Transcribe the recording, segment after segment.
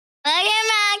Welcome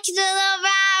back to the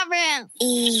vibrant.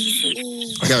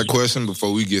 I got a question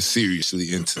before we get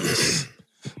seriously into this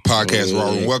podcast.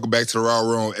 Raw Room. Welcome back to the Raw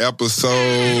Room episode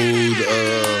 70.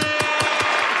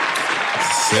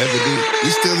 We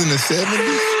still in the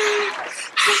 70s?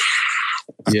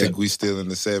 I think we still in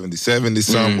the 70s.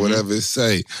 70-something, whatever it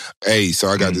say. Hey, so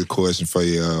I got this question for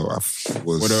you. I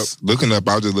was looking up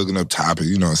topics,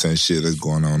 you know what I'm saying, shit that's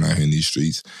going on out here in these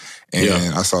streets.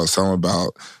 And I saw something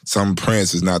about some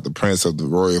prince is not the prince of the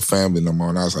royal family no more.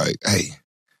 And I was like, hey,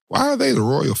 why are they the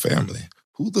royal family?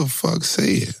 Who the fuck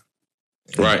said?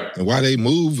 Right. And why they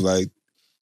move like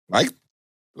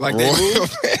royal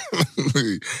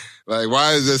family? Like,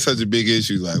 why is that such a big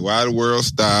issue? Like, why the world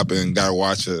stop and gotta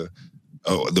watch the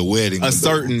wedding? A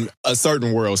certain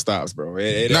world stops, bro.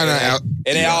 It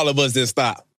ain't all of us that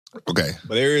stop. Okay.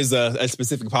 But there is a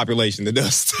specific population that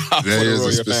does stop. There is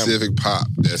a specific pop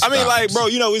that stops. I mean, like, bro,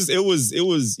 you know, it was,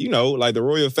 you know, like the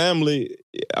royal family.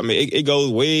 I mean, it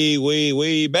goes way, way,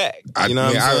 way back. You know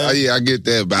what I'm saying? I get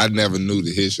that, but I never knew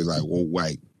the history. Like,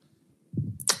 what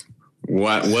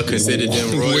considered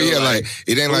them royal? Well, yeah, like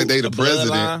it ain't like they the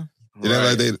president. It ain't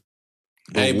like they.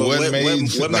 Hey, but what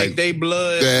made they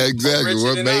blood? Yeah, exactly.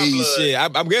 What made shit?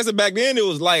 I'm guessing back then it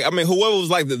was like, I mean, whoever was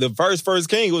like the first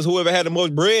king was whoever had the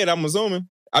most bread. I'm assuming.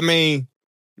 I mean,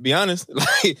 to be honest,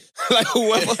 like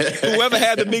whoever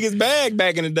had the biggest bag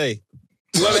back in the day.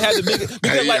 Whoever had the biggest,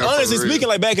 because like honestly speaking,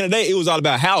 like back in the day, it was all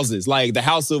about houses, like the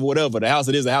house of whatever, the house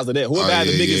of this, the house of that. Whoever had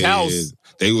the biggest house. Yeah.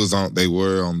 They were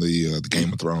on the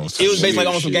Game of Thrones. It was basically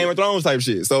like on some Game of Thrones type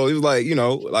shit. So it was like, you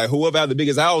know, like whoever had the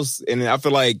biggest house, and I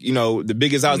feel like, you know, the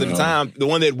biggest house at the time, the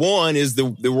one that won is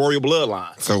the royal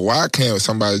bloodline. So why can't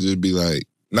somebody just be like,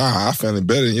 nah, I family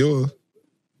better than yours?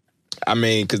 I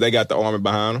mean, because they got the army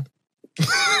behind them.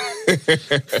 I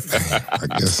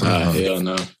guess so. Hell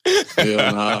no.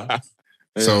 Hell no.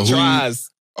 So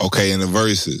okay, in the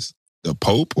verses, the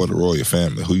Pope or the royal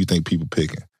family? Who you think people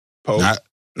picking? Pope.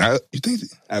 Not you think?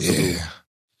 Absolutely. Yeah.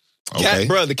 Okay.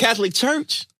 Bro, the Catholic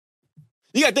Church.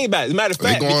 You got to think about it. As a matter of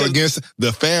fact, they're going against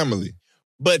the family.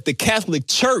 But the Catholic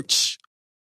Church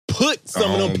put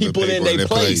some of them people in their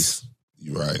place.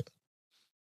 You're right.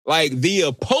 Like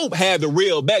the Pope had the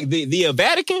real bag. The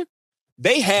Vatican,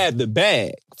 they had the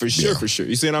bag for sure.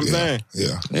 You see what I'm saying?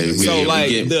 Yeah. So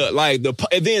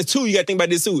and then too, you got to think about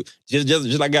this too.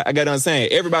 Just like I got done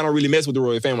saying, everybody don't really mess with the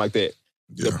royal family like that.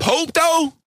 Yeah. The Pope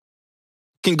though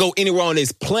can go anywhere on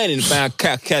this planet and find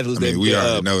Catholics that we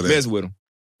already know that. Mess with them.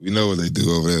 We know what they do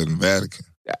over there in the Vatican.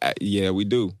 Yeah, we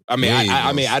do. I mean,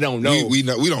 I don't know. We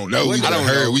don't know. We just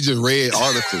heard. We just read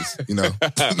articles. You know,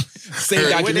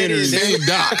 same documentaries, same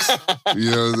docs. You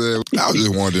know what I'm saying? I was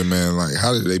just wondering, man. Like,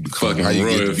 how did they become? Fucking how you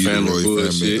royal get to be the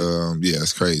royal family? Yeah,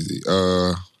 it's crazy.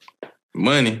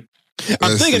 Money.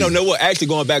 I'm thinking, no, what? Actually,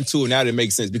 going back to it now, that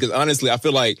makes sense because honestly, I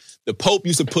feel like the Pope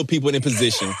used to put people in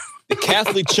position. The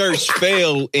Catholic Church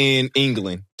fell in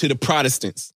England to the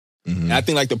Protestants. Mm-hmm. And I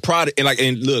think like the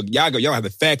and look, y'all have to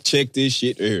fact check this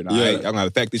shit here. Y'all gonna have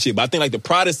to fact this shit. But I think like the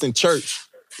Protestant church,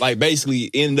 like basically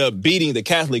ended up beating the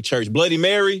Catholic Church. Bloody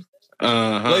Mary.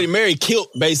 Bloody Mary killed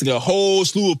basically a whole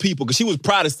slew of people because she was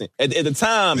Protestant. At the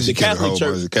time, the Catholic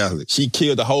Church, she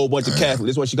killed a whole bunch of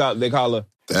Catholics. That's what they call her.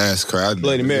 That's crazy.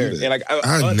 Bloody Mary. And like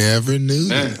I never knew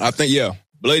that. I think,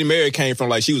 Bloody Mary came from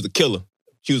like she was a killer.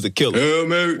 She was a killer. Hell,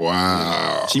 Mary.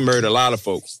 Wow. She murdered a lot of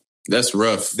folks. That's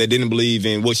rough. That didn't believe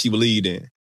in what she believed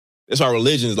in. That's why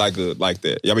religion is like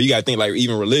that. Yeah, but you gotta think like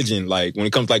even religion, like when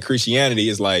it comes to like Christianity,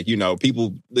 it's like, you know,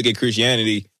 people look at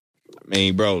Christianity. I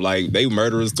mean, bro, like they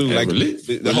murderers too. Like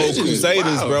the whole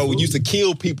Crusaders, bro, we used to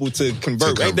kill people to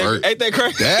convert. Ain't that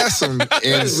crazy? That's some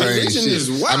insane shit. Is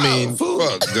wild, I mean,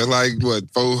 fuck. Just like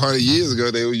 400 years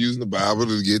ago, they were using the Bible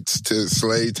to get to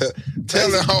slave. Tell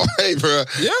them, hey, bro,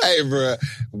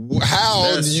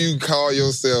 how do you call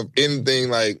yourself anything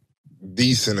like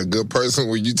decent, a good person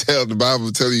when you tell the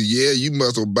Bible, tell you, yeah, you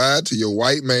must abide to your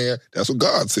white man. That's what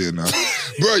God said now.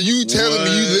 Bro, you telling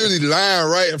me you literally lying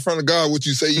right in front of God what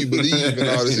you say you believe and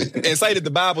all this shit. And say that the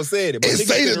Bible said it. And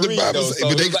say that the Bible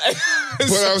said it.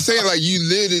 But I'm saying, like, you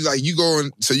literally, like, you go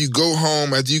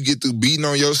home after you get through beating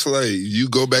on your slave. You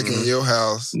go back in your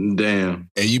house. Damn.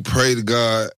 And you pray to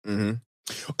God. Mm-hmm.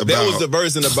 There was the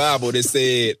verse in the Bible that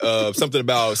said something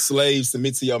about slaves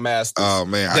submit to your master. Oh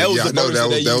man, that was the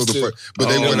first. But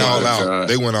they went all out.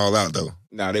 They went all out though.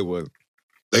 Nah, they wasn't.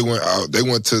 They went out. They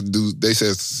went to do. They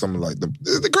said something like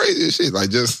the craziest shit. Like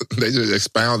they just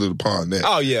expounded upon that.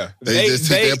 Oh yeah, they just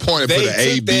took that point and put an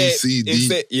A, B, C, D.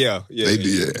 Said, they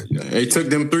did. Yeah. They took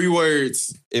them 3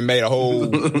 words. It made a whole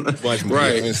bunch more.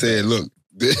 Right, and said, look.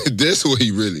 This what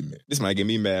he really meant. This might get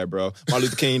me mad, bro. Martin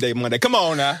Luther King Day Monday. Come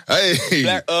on now. Hey,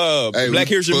 Black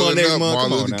History Month next month.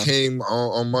 Martin Luther King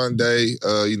on Monday.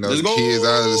 The kids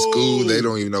out of the school, they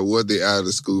don't even know what they out of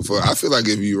the school for. I feel like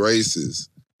if you racist,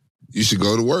 you should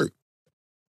go to work.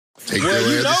 Take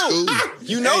their ass to school.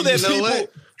 You know that people.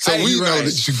 What? So we know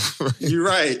that you're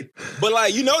right. But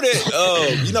like, you know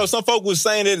that some folk was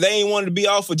saying that they ain't wanted to be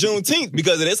off for Juneteenth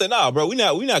because they said, nah, bro, we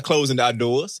not closing our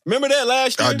doors. Remember that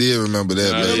last year? I did remember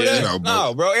that. Remember that?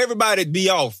 No, bro, everybody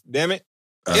be off, damn it.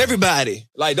 Everybody.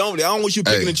 Like, I don't want you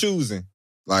picking and choosing.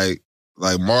 Like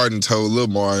Martin told Lil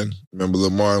Martin, remember Lil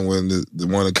Martin when the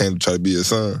one that came to try to be his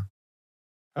son?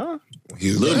 Huh? He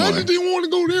was like, I just didn't want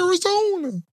to go to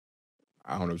Arizona.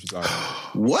 I don't know what you're talking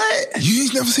about. What? You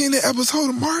ain't never seen that episode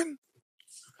of Martin?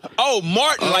 Oh,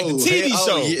 Martin, like the TV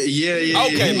show. Yeah.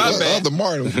 Okay, my bad. Other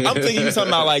Martin. I'm thinking you talking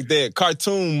about like that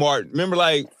cartoon Martin. Remember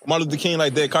like Martin Luther King,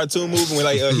 like that cartoon movie where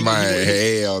like hell no.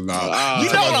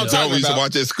 You know what I'm talking about? We used to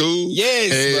watch at school?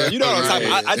 Yes, bro. You know what I'm talking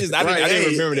about. I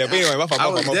didn't remember that. But anyway, my fault. I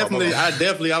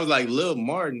was like Lil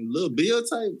Martin, Lil Bill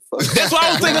type. That's what I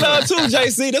was thinking of too,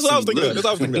 JC. That's what I was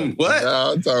thinking of. What?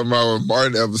 I'm talking about a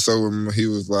Martin episode when he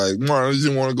was like, Martin, I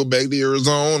just want to go back to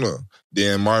Arizona.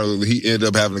 Then Martin, he ended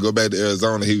up having to go back to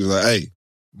Arizona. He was like, hey,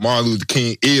 Martin Luther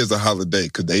King is a holiday.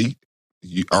 Because I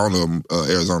don't know if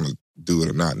Arizona do it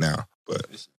or not now. But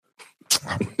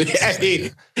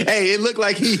hey, it looked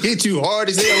like he hit you hard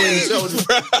as hell in the shoulder.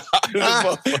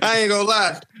 I ain't gonna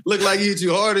lie. Looked like he hit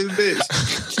you hard as a bitch.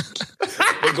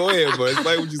 But go ahead, bro.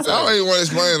 Explain what you said. I don't even want to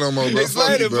explain no more, bro.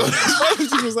 Explain it, bro. Explain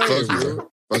what you was saying, bro.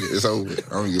 Fuck it, it's over. I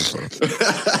don't give a fuck.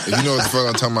 If you know what the fuck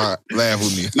I'm talking about, laugh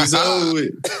with me. It's over.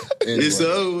 It's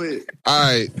over. All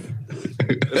right.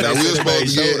 Now we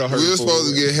were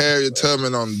supposed to get Harriet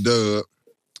Tubman on the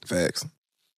dub. Facts.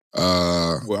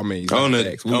 Well, I mean, on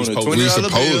facts. We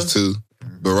supposed to,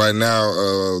 but right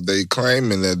now they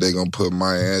claiming that they're gonna put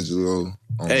Maya Angelou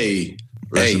on.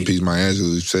 Rest in peace, Maya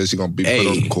Angelou. Says she's gonna be put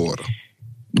on the quarter.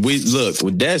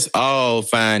 That's all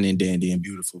fine and dandy and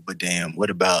beautiful, but damn, what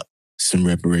about some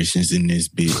reparations in this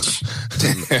bitch?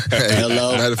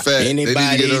 Hello? Matter of fact, anybody they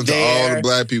need to get them to there? all the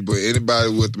black people.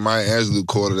 Anybody with the Maya Angelou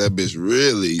quarter, that bitch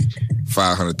really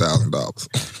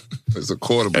 $500,000. It's a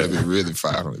quarter, but it's really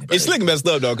 $500,000. It's slick messed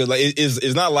up though, because like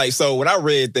it's not like, so when I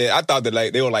read that, I thought that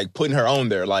like they were like putting her on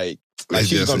there, like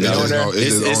she was gonna be on there.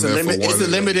 It's a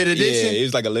limited edition. Yeah,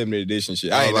 it's like a limited edition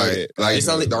shit. I ain't know that. Like it's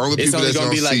only the only people that's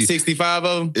gonna be like see 65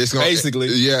 of them. It's gonna, basically.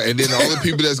 Yeah, and then the only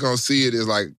people that's gonna see it is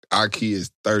like our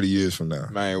kids 30 years from now.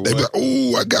 Man, they be like,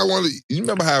 oh, I got one. You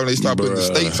remember how they start putting the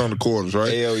states on the quarters,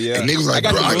 right? Hell yeah. And niggas like,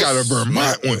 I got a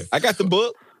Vermont one. I got the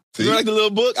book. See? You like the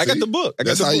little book? I got the book.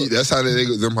 That's how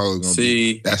them hoes gonna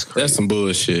be. That's crazy. That's some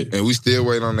bullshit. And we still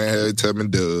waiting on that Harry Tubman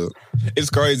dub. It's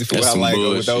crazy for how like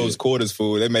with those quarters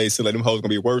food, they made it seem like them hoes gonna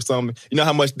be worth something. You know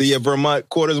how much the Vermont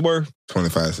quarters worth?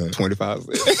 25 cents. 25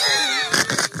 cents.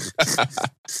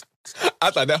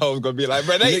 I thought that hoe was gonna be like,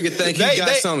 bro, nigga think he got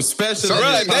something special.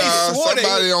 Somebody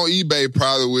on eBay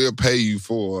probably will pay you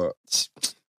for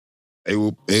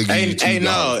No.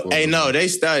 They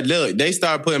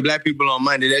start putting black people on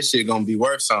money. That shit gonna be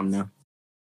worth something now.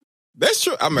 That's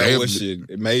true. I mean, what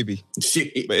shit? Maybe.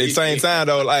 Shit. But at the same time,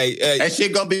 though, like that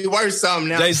shit gonna be worth something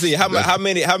now. JC,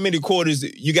 how many quarters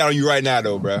you got on you right now,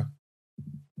 though, bro?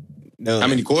 How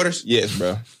many quarters? Yes,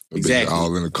 bro. Exactly.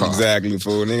 All in the car. Exactly,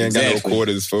 fool. Nigga ain't got no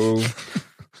quarters, fool.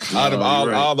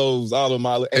 All those.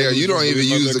 Hell, you don't even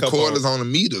use the quarters on the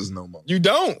meters no more. You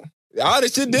don't. All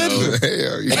this shit digital.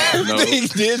 Hell yeah. Everything's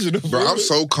digital. Bro, I'm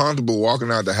so comfortable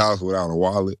walking out the house without a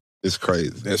wallet. It's crazy.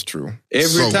 That's true.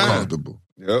 Every time. Comfortable.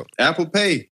 Yep. Apple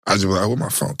Pay. I just be like, with my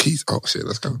phone keys. Oh shit,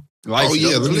 let's go. License. Oh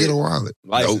yeah, let me get a wallet.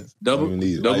 License. Double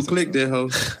click that hoe.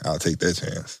 I'll take that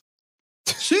chance.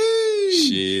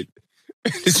 Shit.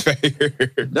 It's fair.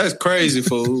 That's crazy,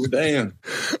 fool. Damn.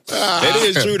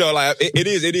 It is true though. Like it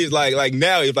is like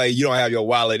now if like you don't have your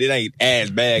wallet, it ain't as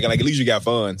bad. Like at least you got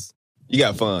funds. You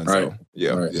got funds. Right. So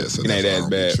yeah. Right. Yeah, so it ain't as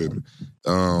bad.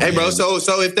 Hey bro,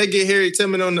 so if they get Harry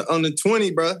Tubman on the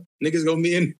 20, bro, niggas gonna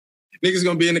be in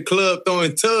the club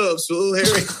throwing tubs, fool.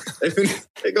 Harry,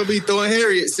 they gonna be throwing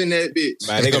Harriets in that bitch.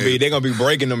 Man, they gonna be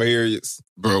breaking them Harriets.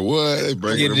 Bro, what? They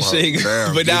breaking them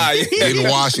down. But nah, get in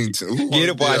Washington. Get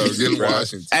in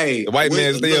Washington. Hey, the white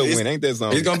man still win. Ain't that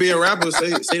something? It's gonna be a rapper say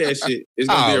that shit. It's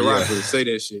gonna be a rapper say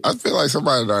that shit. I feel like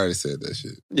somebody already said that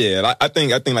shit. Yeah, I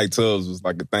think like Tubbs was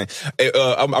like a thing.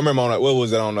 I remember on what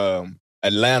was it on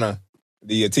Atlanta.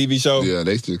 The TV show. Yeah,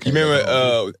 they still came. You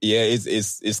remember? Yeah,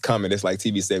 it's coming. It's like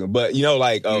TV segment. But you know,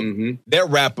 like that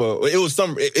rapper, it was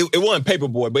it wasn't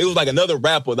Paperboy, but it was like another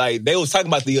rapper. Like they was talking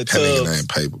about the Tubbs. That nigga named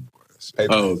Paperboy.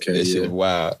 Oh, okay. That shit was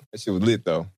wild. That shit was lit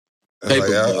though.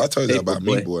 I told you about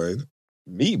Meat Boy.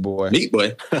 Meat Boy? Meat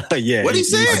Boy? Yeah. What he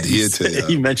said? I did tell you.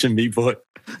 He mentioned Meat Boy.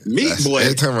 Meat Boy.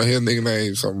 Every time I hear a nigga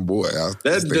name something boy,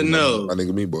 that's the no. My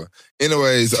nigga Meat Boy.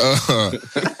 Anyways,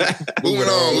 moving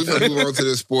on. We're going to move on to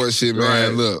this sports shit, man. Right.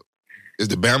 Look, is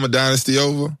the Bama dynasty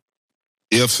over?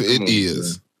 If it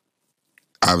is,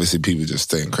 obviously people just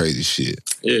saying crazy shit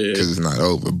because it's not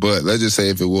over. But let's just say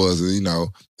if it was,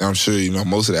 I'm sure,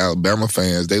 most of the Alabama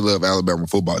fans, they love Alabama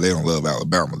football. They don't love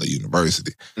Alabama, the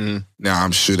university. Mm-hmm. Now,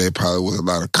 I'm sure there probably was a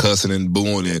lot of cussing and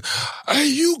booing and, hey,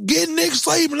 you get Nick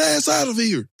Saban ass out of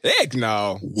here. Heck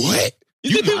no. What?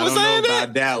 You think people saying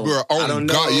that? Bro, oh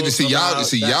God,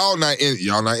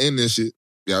 y'all not in this shit.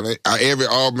 Every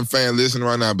Auburn fan listening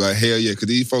right now be like, hell yeah, because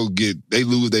these folks they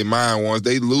lose their mind once.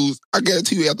 They lose, I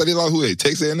guarantee you, after they lost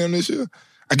Texas A&M this year?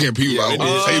 I guarantee you,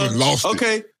 Saban lost it.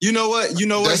 Okay, you know what?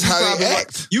 That's how they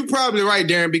act. You probably right,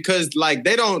 Darren, because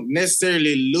they don't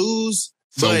necessarily lose.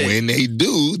 So when they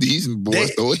do, these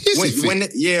boys throw a hissy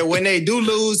fit. When they do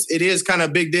lose, it is kind of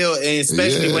a big deal, and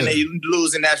especially when they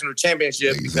lose in national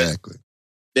championship. Exactly.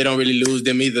 They don't really lose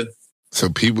them either. So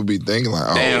people be thinking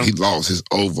like, Damn. He lost. It's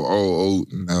over.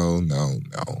 No.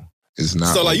 It's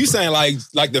not. So like over. you saying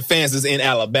like the fans is in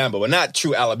Alabama, but not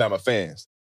true Alabama fans.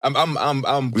 I'm kind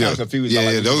of confused.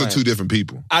 Yeah, those are two different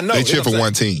people. I know. They cheer for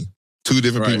one team. Two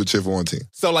different people cheer for one team.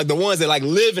 So like the ones that like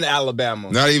live in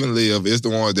Alabama. Not even live. It's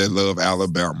the ones that love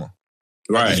Alabama.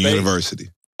 Right. The university.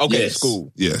 Okay,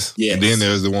 school. Yes. And then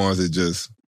there's the ones that just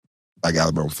like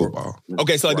Alabama football.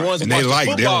 Okay, so like the ones that watch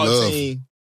the football team,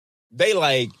 they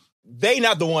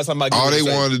not the ones I'm like. All they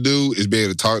wanted to do is be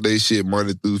able to talk their shit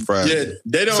Monday through Friday. Yeah,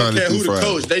 they don't Sunday care who the Friday.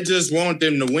 coach. They just want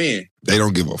them to win. They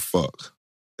don't give a fuck.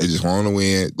 They just want to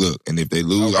win. Look, and if they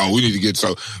lose, we need to get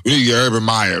Urban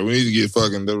Meyer. We need to get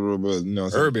fucking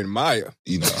Urban Meyer.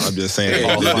 I'm just saying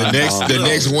the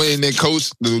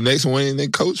next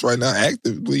winning coach right now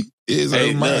actively is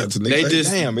Urban Meyer.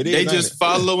 They just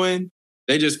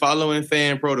following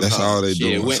fan protocol. That's all they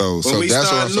doing. When we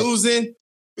start losing,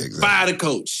 fire the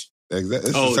coach.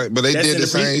 Exactly. But they did the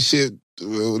same shit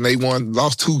when they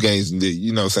lost 2 games. And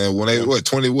you know what I'm saying? When they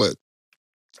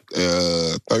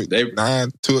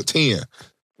 39 to 10.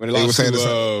 When they lost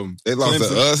they lost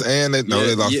to us and they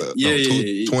lost to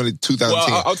 2010. Well,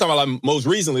 I'm talking about like most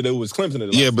recently there was Clemson.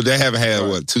 Yeah, but they haven't had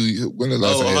when they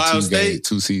lost Ohio State?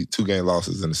 two game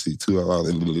losses in the season.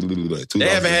 They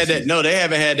haven't had that. No, they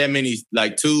haven't had that many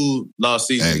 2 lost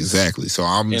seasons. Exactly. So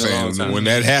I'm saying when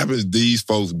that happens, these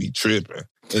folks be tripping.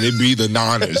 And it be the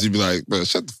Niners. You'd be like, bro,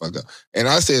 shut the fuck up. And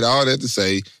I said all that to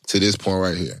say to this point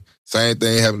right here. Same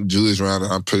thing happened to Julius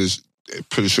Randle. I'm pretty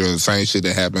sure the same shit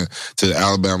that happened to the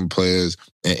Alabama players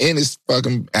and any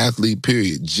fucking athlete,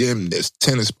 period. Gymnasts,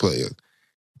 tennis players.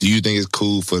 Do you think it's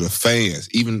cool for the fans,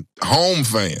 even home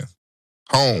fans,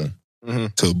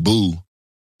 to boo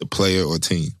the player or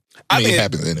team? I mean, it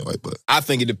happens anyway, but. I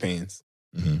think it depends.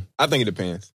 Mm-hmm. I think it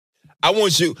depends. I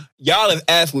want y'all as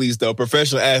athletes though,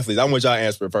 professional athletes, I want y'all to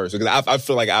answer it first because I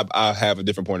feel like I have a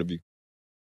different point of view.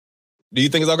 Do you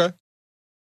think it's okay?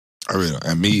 I really don't.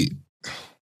 I don't.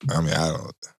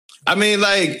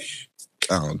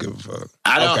 I don't give a fuck.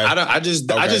 I just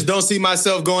don't see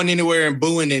myself going anywhere and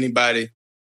booing anybody.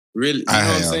 Really, you know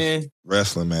what I'm saying?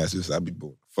 Wrestling matches, I be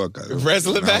booing the fuck out of them.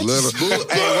 Wrestling matches? See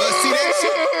that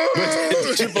shit?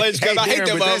 Triple H, because I hate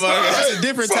that motherfucker. That's a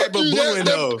different type of booing,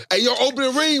 though. Hey, your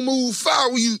opening ring move,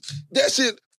 foul you. That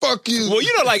shit, fuck you. Well,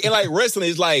 in wrestling,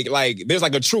 it's like there's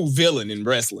like a true villain in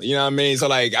wrestling. You know what I mean? So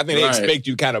I think they expect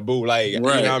you kind of boo, you know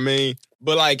what I mean?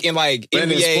 But in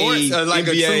NBA, sports, like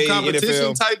NBA, a true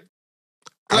competition NFL, type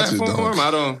platform,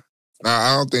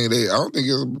 I don't think it's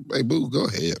hey boo, go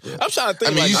ahead, bro. I'm trying to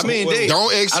think.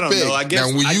 Don't expect. I don't know. I guess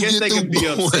when you they get could be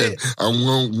upset.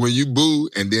 When you boo,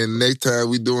 and then next time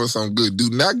we doing something good,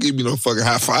 do not give me no fucking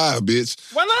high five, bitch.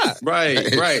 Why not?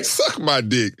 Right. Suck my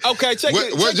dick. Okay,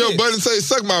 what Joe Budden say?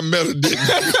 Suck my metal dick.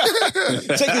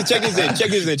 Check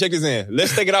this in.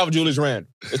 Let's take it off Julius Randle.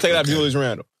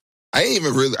 I ain't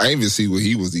even see what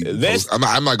he was even post.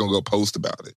 I'm not gonna go post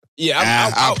about it. Yeah,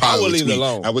 I will leave it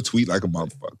alone. I would tweet like a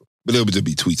motherfucker. But it would just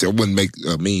be tweets. I wouldn't make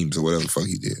memes or whatever the fuck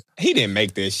he did. He didn't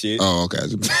make that shit. Oh, okay.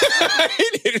 He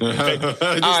didn't make that.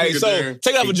 All right, so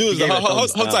take it off for Julius.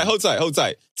 Hold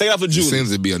tight. Take it off for Julius. It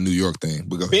seems to be a New York thing.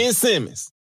 But go ahead. Ben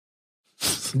Simmons.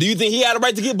 Do you think he had a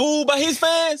right to get booed by his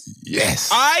fans?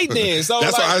 Yes. All right, then. So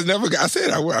that's why I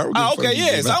said I would. Okay,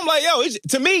 yeah. So I'm like,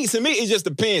 to me, it just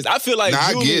depends. I feel like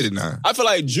I get it now. I feel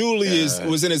like Julius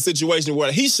was in a situation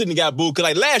where he shouldn't have got booed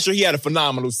because last year he had a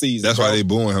phenomenal season. That's why they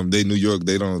booing him. They New York.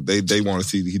 They want to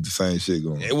see the same shit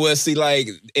going on. Well, see,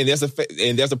 and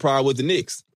that's a problem with the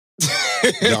Knicks.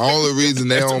 The only reason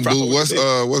they That's don't the problem boo,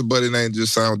 with what's buddy name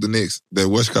just signed with the Knicks? That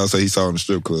Westcott say he saw in the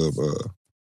strip club.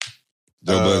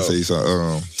 Joe Budden say he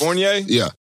saw. Fournier? Yeah.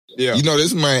 Yeah. You know,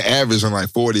 this man averaging like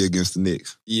 40 against the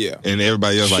Knicks. Yeah. And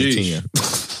everybody else like 10.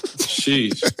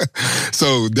 Sheesh.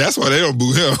 So that's why they don't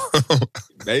boo him.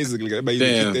 Basically, that made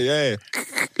Damn. you their ass.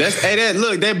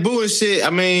 That bullshit. I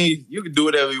mean, you can do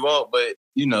whatever you want, but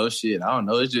you know, shit. I don't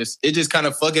know. It just kind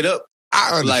of fuck it up.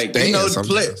 I understand. Like, you know,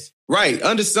 sometimes. Right.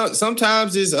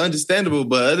 Sometimes it's understandable,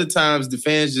 but other times the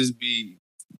fans just be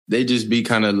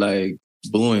kind of like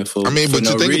booing for. I mean, for but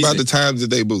no you think reason. about the times that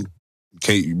they boo.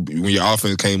 When your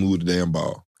offense can't move the damn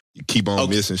ball, you keep on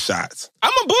missing shots.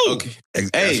 I'm a boo. Okay.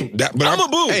 Hey, I'm a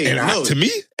boo. Hey, to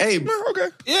me, hey, okay,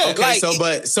 Yeah. okay.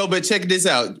 But check this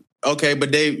out. Okay,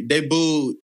 but they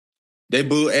booed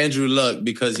Andrew Luck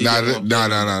because he. No,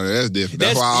 that's different.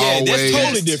 That's why that's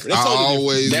totally different. That's totally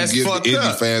always That's give the fucked Indy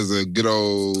up. fans a good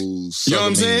old. You know what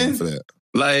I'm saying? For that.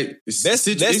 Like That's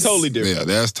totally different. Yeah,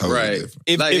 that's totally Right.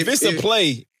 different. If it's a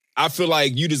play, I feel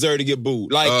like you deserve to get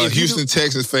booed. Like if Houston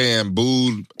Texans fan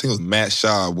booed, I think it was Matt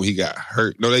Shaw when he got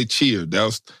hurt. No, they cheered. That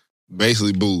was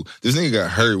basically booed. This nigga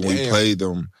got hurt when he played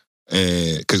them.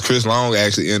 And because Chris Long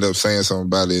actually ended up saying something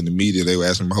about it in the media. They were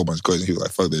asking him a whole bunch of questions. He was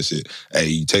like, fuck that shit. Hey,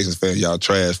 you Texans fans, y'all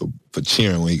trash for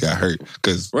cheering when he got hurt.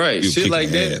 Cause right, shit like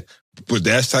that. But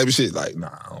that type of shit, like, nah,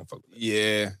 I don't fuck with that.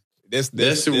 Yeah. That's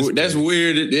weird.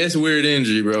 That's weird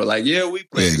injury, bro. Like, yeah, we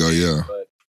play. There you go, yeah. But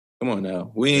come on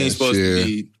now. We ain't supposed to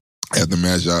be. At the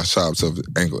match, y'all shops of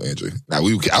ankle injury. Now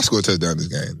I scored a touchdown this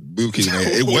game. We were keeping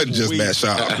it. It wasn't just Matt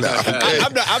Sharp.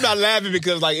 I'm not laughing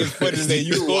because like it's funny to say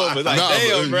you scored, but like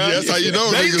damn, bro. That's how you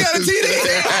know. Now you got a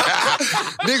TD.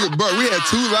 Nigga, bro, we had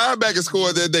 2 linebackers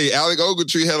scored that day. Alec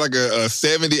Ogletree had like a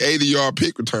 70, 80-yard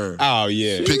pick return. Oh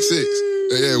yeah, pick 6.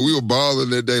 Yeah, we were balling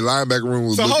that day. Linebacker room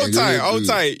was. So hold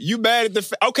tight. You mad at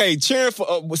the cheering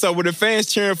for? So were the fans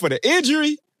cheering for the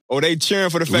injury, or they cheering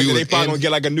for the fact that they probably gonna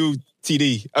get like a new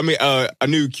TD? I mean, a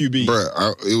new QB.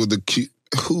 Bro, it was the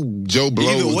Joe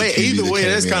Blow. Either way,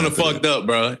 that's kind of fucked up,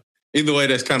 bro. Either way,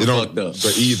 that's kind of fucked up.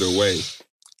 But either way,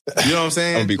 you know what I'm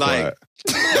saying? I'm gonna be quiet.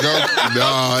 No,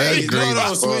 that's great.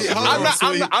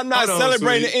 I'm not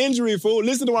celebrating the injury, fool.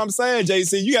 Listen to what I'm saying,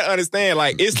 JC. You gotta understand,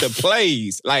 like, it's the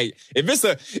plays. Like,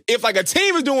 if like a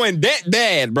team is doing that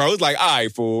bad, bro, it's like, all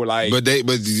right, fool. Like, but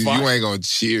you ain't gonna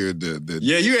cheer the.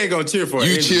 Yeah, you ain't gonna cheer for it.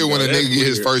 You cheer when a nigga get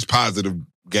his first positive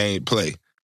game play.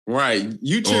 Right.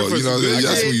 You cheer for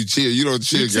that's when you cheer. You don't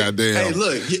cheer, goddamn. Hey,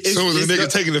 look. As soon as a nigga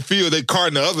taking the field, they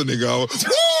carting the other nigga off.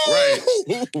 Right.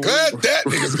 Glad that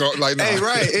nigga's going like, nah. Hey,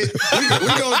 right. We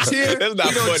gonna cheer. That's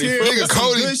not funny. Nigga,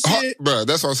 Cody, bro,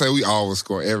 that's what I'm saying. We always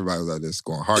scoring. Everybody was out there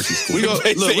scoring. Harkey scoring.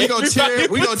 We gonna cheer.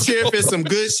 We gonna cheer if it's some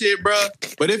good shit, bro.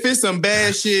 But if it's some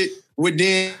bad shit,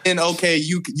 then okay,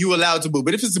 you allowed to boo.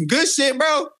 But if it's some good shit,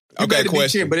 bro. Okay,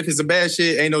 question. But if it's a bad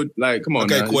shit, ain't no, like, come on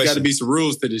now. There's got to be some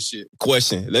rules to this shit.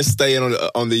 Question. Let's stay in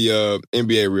on the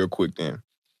NBA real quick then.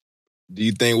 Do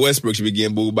you think Westbrook should be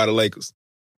getting booed by the Lakers?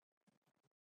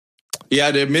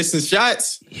 Yeah, they're missing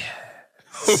shots. Yeah.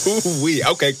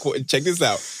 Okay, check this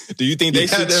out. Do you think they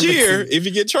should cheer if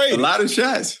you get traded? A lot of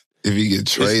shots. If you get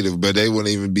traded, but they wouldn't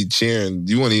even be cheering.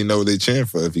 You wouldn't even know what they're cheering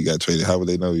for if you got traded. How would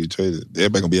they know you traded?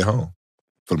 Everybody gonna be at home.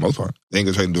 For the most part. They ain't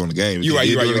gonna trade him during the game. You're right.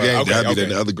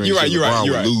 The other green shit. LeBron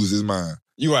would lose his mind.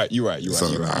 You're right. So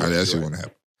that shit wouldn't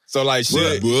happen. So like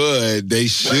shit. But they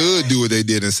should do what they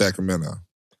did in Sacramento.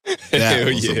 That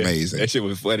was amazing. That shit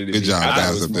was funny to Good me. job,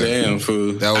 guys. Damn,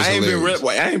 fool. That was hilarious.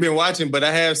 I ain't been watching, but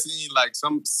I have seen like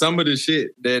some of the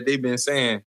shit that they've been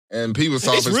saying. And people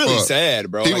soft as fuck. It's really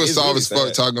sad, bro. People soft as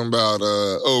fuck talking about,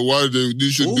 why you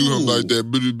shouldn't do him like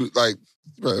that. Like,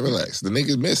 bro, relax. The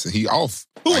nigga's missing. He off.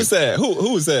 Who was that?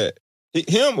 Who was that?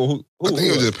 Him or who? I think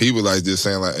it was just people like just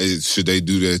saying like, hey, should they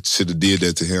do that? Should have did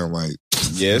that to him? Like,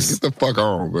 yes. Get the fuck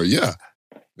on, bro. Yeah.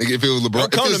 Nigga, if it was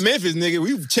LeBron. Come to Memphis, nigga.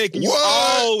 We checking you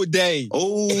all day.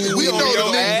 Oh, we know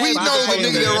the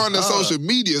nigga that run the social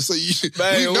media, so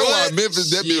we know our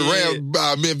Memphis that be ran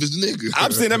by Memphis niggas.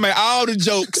 I'm sending them all the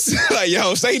jokes. Like,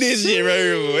 yo, say this shit right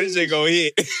here. This shit gonna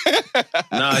hit.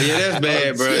 Nah, yeah, that's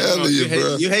bad, bro.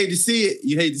 You hate to see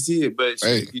it. But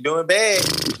if you're doing bad,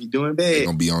 they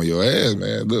gonna be on your ass,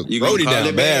 man. Look, Brody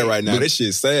down bad right now. This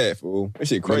shit's sad, fool. This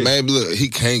shit crazy. Man, look, he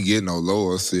can't get no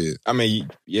lower shit. I mean,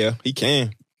 yeah, he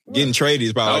can. Getting traded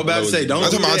is probably. I was about to say, don't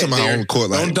do that. I'm talking about on the court.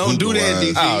 Like, don't do that,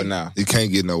 DC. Oh no, he can't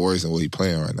get no worse than what he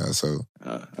playing right now. So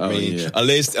I mean,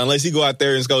 unless he go out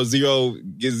there and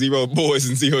get 0 boards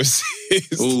and 0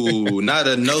 assists. Ooh, not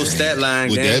a no stat line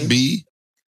would game. Would that be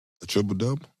a triple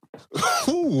double?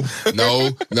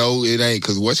 No, it ain't.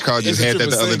 Because Westcott just had that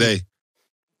the other day.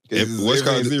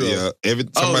 Westcott 0. Yeah,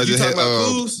 somebody just had.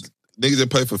 Nigga just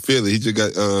played for Philly. He just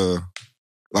got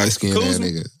light skinned ass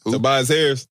nigga. Tobias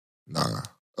Harris. Nah.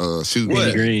 Shoot.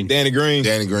 Danny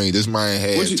Green. This man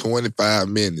had 25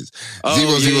 minutes. Oh,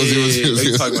 0. What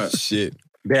you talking about? Shit.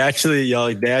 They actually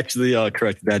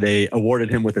corrected that. They awarded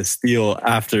him with a steal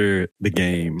after the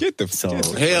game. Hell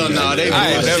no,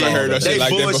 I ain't never heard of shit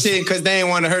like that. They bullshitting because they ain't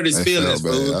want to hurt his feelings,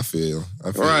 bro. I feel.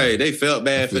 Right, they felt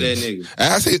bad for that nigga.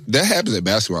 I say that happens at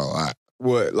basketball a lot.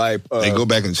 What, like they go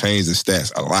back and change the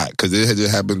stats a lot because it had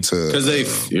just happened to.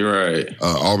 Because you're right.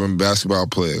 Auburn basketball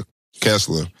player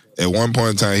Kessler. At one point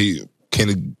in time,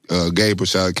 Kenny gave a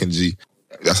shot at Ken G.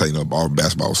 That's how you know Auburn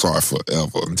basketball was sorry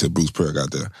forever until Bruce Perry got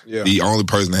there. Yeah. The only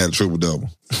person that had a triple double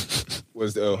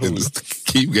was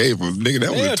Keith Gable. Nigga,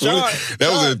 that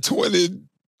was in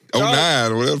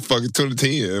 2009 or whatever, fucking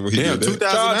 2010. When he Damn,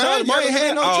 2009. Why ain't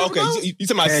had no triple double? You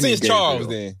talking about since Charles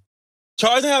then?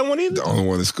 Charles didn't have one either? The only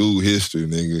one in school history,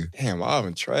 nigga. Damn,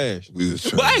 Auburn trash. We was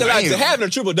trash. But I ain't gonna lie, having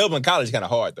a triple double in college is kind of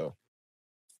hard though.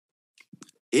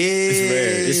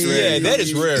 It's rare. Yeah, that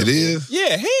is rare. It is?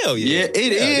 Yeah, hell yeah. Yeah,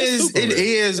 it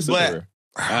is, but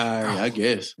I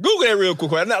guess. Google that real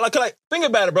quick. Like, think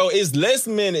about it, bro. It's less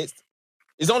minutes.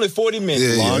 It's only 40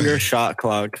 minutes. Longer shot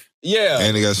clock. Yeah.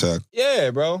 And they got shot.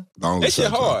 Yeah, bro. That shit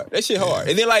hard. That shit hard.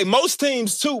 And then, like, most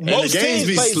teams, too. Most teams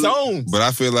play zones. But I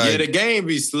feel like... Yeah, the game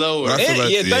be slower. I feel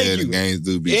like, thank you. The games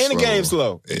do be slow. And the game's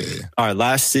slow. Yeah. All right,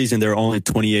 last season, there were only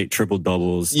 28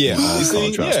 triple-doubles. Yeah. You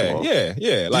see?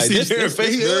 Yeah. Like, this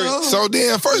So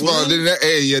then, first of all,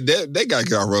 they got to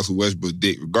get on Russell Westbrook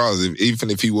dick, regardless,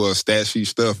 even if he was stat sheet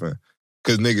stuffing.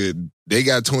 Because, nigga, they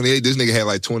got 28. This nigga had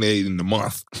like 28 in the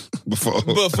month before. 2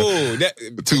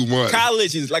 months.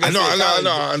 College is, like I know,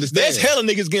 I understand. There's hella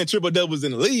niggas getting triple-doubles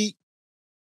in the league.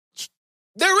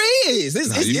 There is.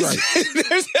 There's hella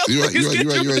niggas getting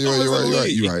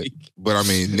triple-doubles. You're right. But, I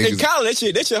mean, niggas... In college,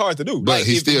 that shit hard to do. But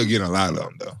he's still getting a lot of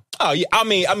them, though. Oh, yeah. I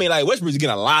mean, like, Westbrook's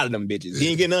getting a lot of them bitches. He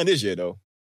ain't getting none this year, though.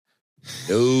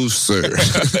 No, sir.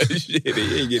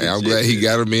 I'm glad he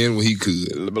got him in when he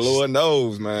could. Lord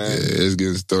knows, man. Yeah, it's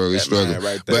getting struggle.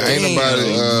 Right, but ain't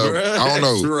nobody, I don't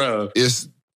know.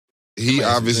 He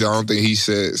obviously, I don't think he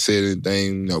said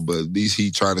anything, but at least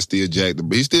he trying to still jack the,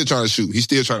 but he's still trying to shoot. He's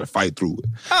still trying to fight through it.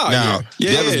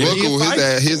 Devin Booker,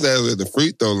 his ass at the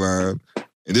free throw line,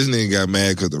 and this nigga got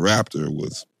mad because the Raptor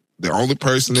was the only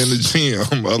person in the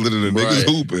gym other than the niggas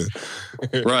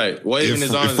hooping. Right. Waving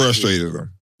his arms. It frustrated him.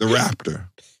 The Raptor,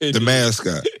 the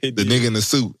mascot, the nigga in the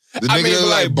suit. The nigga that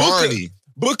like Barney.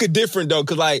 Booker different though,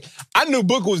 cause like I knew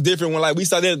Booker was different when like we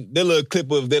saw that little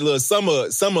clip of that little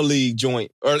summer league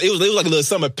joint, or it was like a little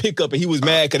summer pickup, and he was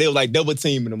mad cause they was like double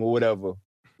teaming him or whatever.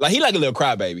 Like he like a little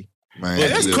crybaby. Man,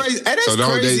 that's crazy. That's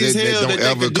crazy as hell. They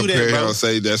don't ever compare him or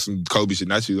say that's some Kobe shit.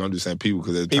 Not you. I'm just saying people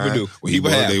because people do.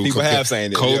 People have saying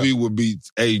that. Kobe would be.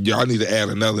 Hey, y'all need to add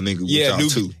another nigga with y'all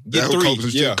too. Get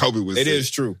three. Kobe was. It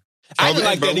is true. I didn't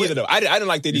like that either, though. I didn't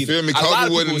like that either. You feel me? Kobe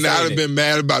would not have been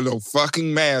mad about no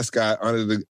fucking mascot under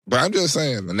the... But I'm just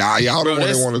saying, y'all don't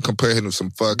want to compare him to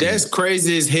some fucking... That's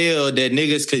crazy as hell that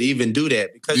niggas could even do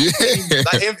that. Because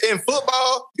like in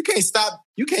football, you can't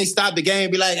stop the game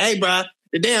and be like, hey, bro,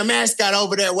 the damn mascot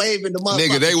over there waving the motherfucker.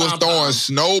 Nigga, they was throwing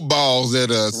snowballs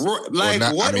at us. Like,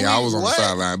 what? I was on the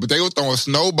sideline, but they were throwing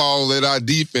snowballs at our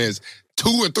defense.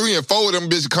 2 and 3 and 4 of them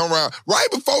bitches come around right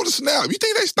before the snap. You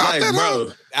think they stopped that,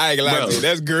 bro? I ain't gonna lie to you.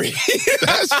 That's great.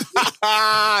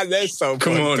 That's so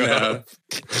come on now.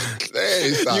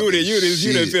 You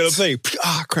didn't feel the play.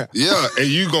 Ah, crap. Yeah, and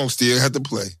you gonna still have to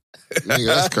play. Nigga,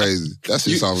 that's crazy. That's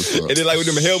just always fun. And then like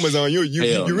with them helmets on, you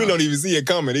really don't even see it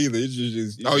coming either. It's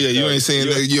just you ain't seeing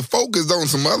that. You're focused on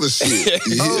some other shit.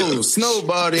 Oh,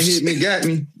 snowball that hit me, got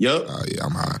me. Yup. Oh yeah,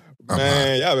 I'm high.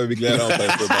 Man, y'all better be glad I don't play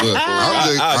football.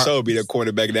 I'll sure be the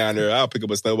cornerback down there. I'll pick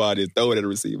up a snowball and throw it at the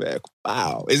receiver.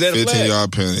 Wow. Is that a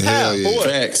 15-yard penalty? Hell yeah.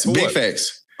 Facts. Big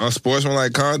facts.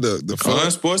 Unsportsmanlike conduct.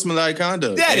 Unsportsmanlike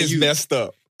conduct. That is messed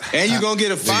up. And you gonna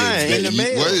get a fine in the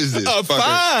mail. What is this? A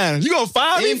fine? You gonna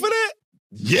fine me for that?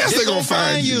 Yes, they're gonna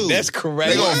find you. That's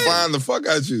correct. They're gonna find the fuck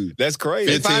out you. That's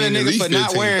crazy. They find a nigga for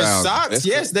not wearing socks.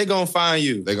 Yes, they're gonna find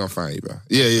you. They're gonna find you, bro.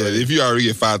 Yeah. If you already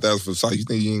get 5,000 for socks, you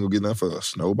think you ain't gonna get nothing for a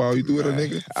snowball you threw at a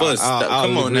nigga?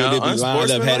 Come on now.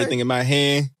 Lined up, had a thing in my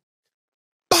hand.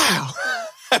 Bow.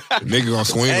 Nigga gonna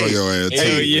swing on your ass too.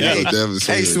 Hell yeah.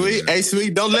 Hey,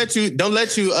 sweet. Don't let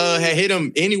you hit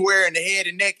him anywhere in the head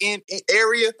and neck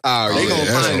area. They gonna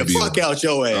find the fuck out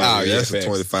your ass. Oh yeah, that's for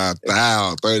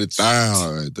 25,000,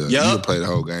 30,000 right there. You play the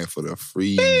whole game for the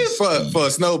free for a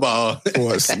snowball.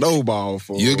 For a snowball.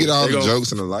 You'll get all the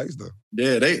jokes and the likes though.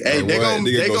 Yeah, they gonna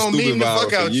mean the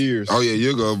fuck out years. Oh yeah,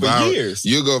 you'll go viral. Years.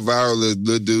 You'll go viral.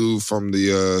 The dude from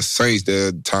the Saints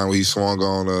that time he swung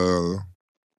on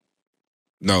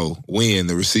No, Wynn,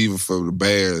 the receiver for the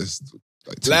Bears.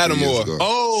 Like 2 Lattimore. years ago.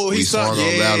 Oh, he swung saw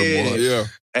on Lattimore. Yeah.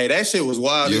 Hey, that shit was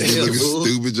wild. Yeah, as he hell, looking fool.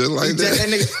 stupid just like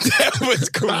that. That was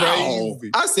Wow.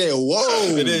 crazy. I said,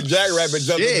 whoa. And then Jack Rabbit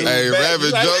jumped Shit. into Hey, his back. Rabbit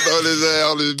He's like, jumped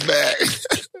on his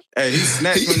back. Hey, he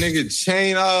snatched my nigga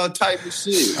chain, all type of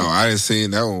shit. Oh, I didn't see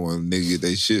that one when nigga get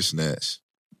they shit snatched.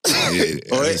 Yeah,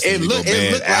 It looked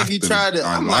like he tried to.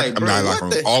 I'm like, bro,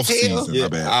 what the off hell? season. Yeah. My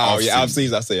bad. Oh, yeah, off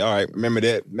season. I say, all right, remember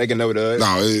that. Make a note of it.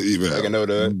 No, Make a note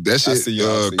of it. that I shit. see you,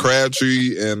 I see you.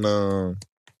 Crabtree and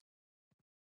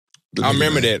I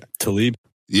remember that. Talib.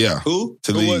 Yeah, Who?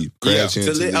 Talib. Crabtree.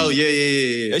 and Talib. Oh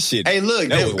yeah. That shit. Hey, look,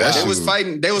 That they was was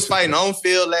fighting. They was fighting on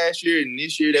field last year, and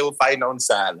this year they were fighting on the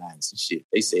sidelines and shit.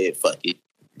 They said, "Fuck it."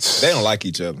 They don't like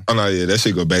each other. Oh no, yeah, that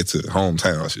shit go back to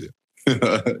hometown shit.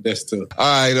 That's tough.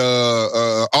 All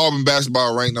right, Auburn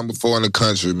basketball ranked number 4 in the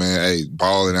country, man. Hey,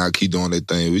 balling out, keep doing their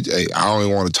thing. I don't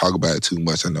even want to talk about it too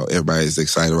much. I know everybody's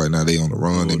excited right now. They on the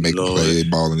run, they make the play, they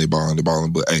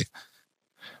balling. But hey,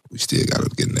 we still got to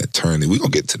get in that tournament. We gonna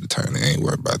get to the tournament. I ain't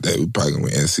worried about that. We probably gonna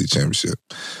win NC championship.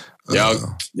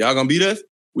 Y'all gonna beat us?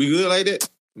 We good like that?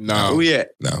 No. Where we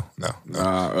at? No.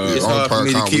 It's hard for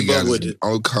me to keep up with it.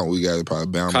 Only count we got is probably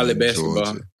Bama. College and basketball.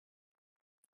 Georgia.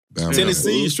 Bama.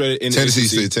 Tennessee straight. In Tennessee SEC.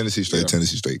 straight.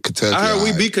 Tennessee straight. Kentucky. I heard we all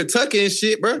right. beat Kentucky and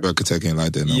shit, bro. But Kentucky ain't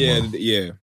like that no Yeah, more.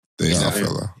 yeah. They all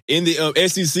fell off. In the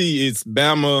SEC, it's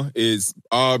Bama, it's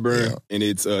Auburn, and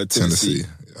it's Tennessee.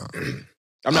 Yeah.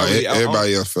 I'm not really,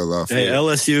 everybody else fell off. Hey,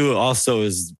 LSU also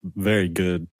is very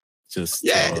good. Just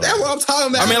that's what I'm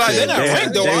talking about. I mean, like, they're not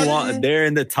ranked, though. They're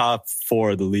in the top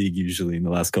 4 of the league usually in the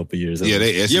last couple of years. Yeah,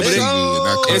 they SEC Yeah, but good,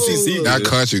 not country. SEC Not good.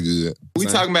 country good. We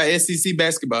talking about SEC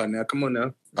basketball now. Come on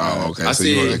now. Oh, okay. I So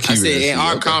you want to said keep it in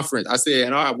our okay. conference. I said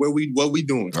in our what we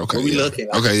doing? Okay, What we yeah. looking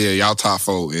at? Okay, yeah, y'all top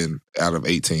 4 out of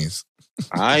 8 teams.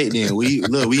 All right, then we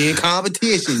in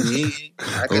competition. Man.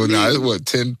 Oh, now it's what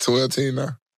 10, 12 teams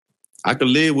now. I could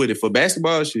live with it for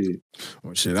basketball shit.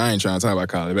 Well, shit, I ain't trying to talk about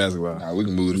college basketball. Nah, we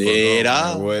can move the Let fuck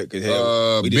out. on. What? 'Cause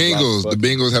hell, we just Bengals. lost The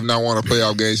Bengals have not won a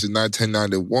playoff game since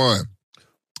 1991.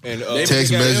 And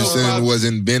Text messaging was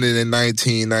invented in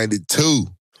 1992.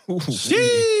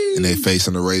 And they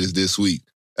facing the Raiders this week.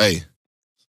 Hey,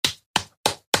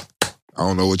 I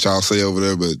don't know what y'all say over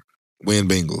there, but win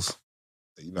Bengals.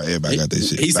 You know, everybody got that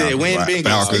shit. He said win Bengals.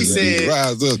 Falcons, He said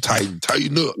rise up,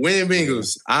 tighten up. win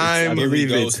Bengals. I'm Here we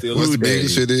go, What's still. the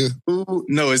Bengals shit is?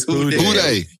 it's who they. Who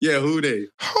they? Yeah, who they?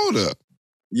 Hold up.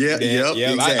 Yeah, yep,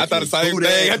 Yeah, exactly. I thought the same Who thing.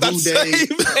 they? I thought Who the they? same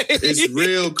thing. It's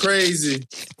real crazy.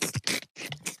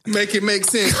 Make it make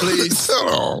sense, please.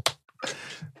 Hold on.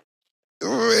 Man,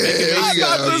 I you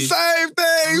thought got- the same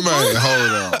thing. Man,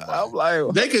 hold on. I'm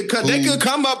like, They could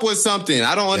come up with something.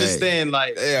 I don't understand.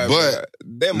 Like, yeah, But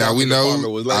that now we marketing know,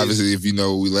 department was lazy. obviously, if you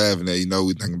know what we laughing at, you know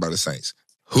we thinking about the Saints.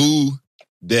 Who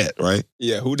that, right?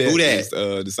 Yeah, who that? Who that? Is,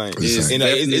 the Saints. The Saints. And,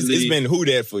 it's been who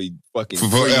that for fucking For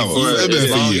forever. For- It's been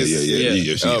as for long years. as- Yeah.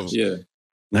 yeah. yeah.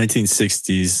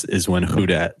 1960s is when Who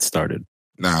Dat started.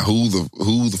 Nah, who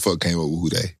the fuck came up with who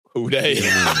they? Who they?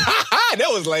 That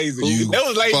was lazy. You That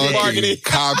was lazy fucking marketing.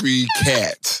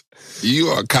 copycat. You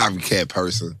are a copycat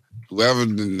person. Whoever,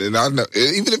 and I know,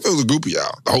 even if it was a group of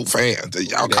y'all, the whole fans,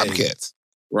 y'all Yeah. copycats.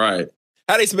 Right.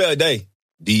 How they spell day?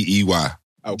 DEY.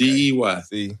 Okay. DEY.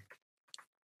 See,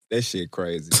 that shit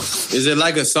crazy. Is it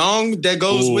like a song that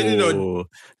goes with it, or Ooh,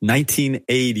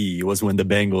 1980 was when the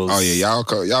Bengals. Oh yeah,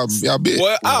 y'all bit.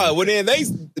 Well, then they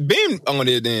been on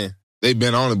it then. They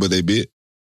been on it, but they bit.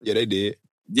 Yeah, they did.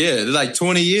 yeah, like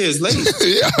 20 years later?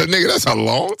 Yeah, nigga, that's a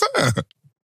long time.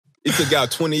 It took out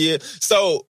 20 years.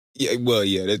 So, yeah, well,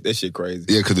 yeah, that shit crazy.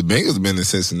 Yeah, because the Bengals been in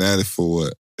Cincinnati for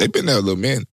what? They've been there a little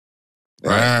minute.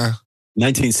 Right.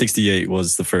 1968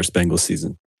 was the first Bengals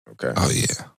season. Okay. Oh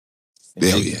yeah. And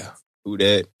Hell they- yeah. Who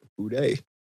that? Who they?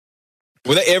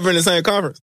 Were they ever in the same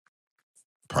conference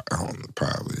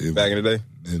Probably. back in the day?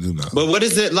 Who knows? But what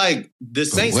is it like? The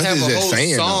Saints what have is a that whole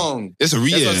saying, though? song. It's a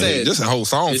That's what I'm yeah, saying. just a whole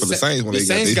song for the Saints when The they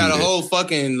Saints got a that. whole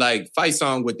fucking like fight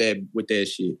song with that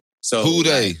shit. So Who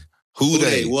they? like, Who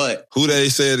they? What? Who they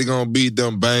said they're gonna beat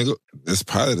them Bengals? That's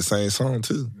probably the same song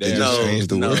too. They No, just changed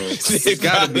the no. words. It's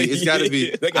gotta be. It's gotta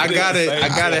be. They I gotta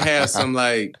gotta have some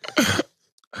like. I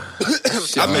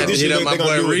think this hit year up my they gonna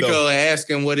boy do it, Rico though. and ask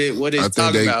him what I it's think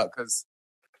talking they- about. Because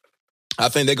I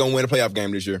think they're gonna win a playoff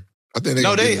game this year. I think they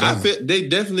no, gonna they beat I them. feel they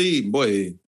definitely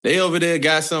boy they over there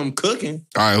got something cooking.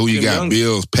 All right, who you Them got? young-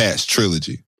 Bills, Pats,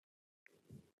 trilogy.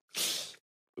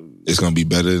 It's gonna be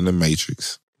better than the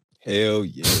Matrix. Hell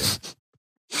yeah.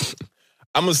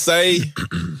 I'm gonna say.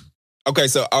 Okay,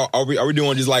 so are we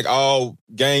doing just like all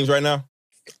games right now?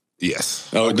 Yes.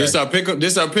 Oh, Okay. This our pick 'em right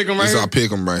This here our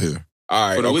pick 'em right here. All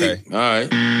right. for the Okay. week. All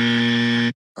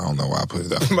right. I don't know why I put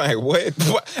it up. Like, what?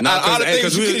 All the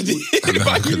things you could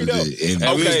have did.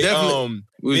 Okay,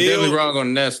 we was definitely wrong on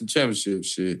the national championship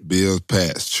shit. Bills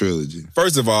Pats trilogy.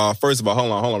 First of all, hold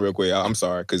on real quick. I'm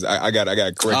sorry, because I got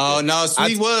correct. Oh, no,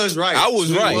 Sweet was right. I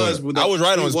was right. I was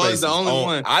right on his was the only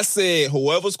one. I said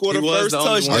whoever scored the first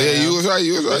touchdown. Oh, yeah, you was right.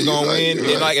 They're going to win.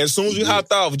 And like, as soon as you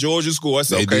hopped off, Georgia scored. I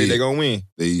said, okay, they're going to win.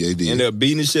 They did. Ended up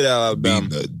beating the shit out of Alabama.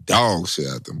 Beating the dog shit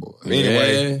out them boys.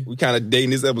 Anyway, we kind of dating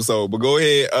this episode, but go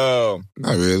ahead.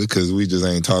 Not really, because we just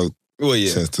ain't talked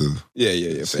since the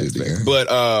fact.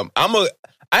 But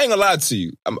I ain't gonna lie to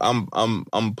you.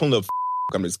 I'm pulling up.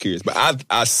 I'm just curious, but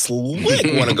I slick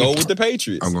want to go with the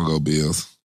Patriots. I'm gonna go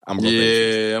Bills. I'm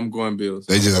going Bills.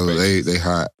 They just they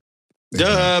hot.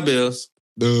 Bills.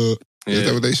 Duh. Is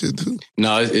that what they should do?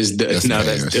 No,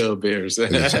 that's still Bears. All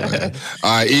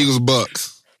right, Eagles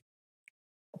Bucks.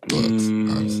 All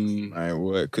right,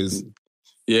 what? Because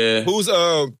who's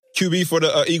QB for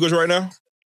the Eagles right now?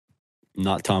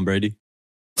 Not Tom Brady.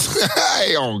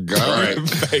 Hey, on God.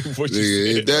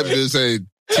 If that bitch say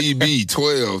TB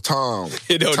 12, Tom.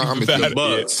 It don't Tommy matter.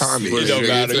 Bucks. Tommy. It don't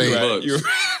matter.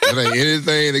 It ain't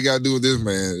anything they got to do with this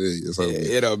man.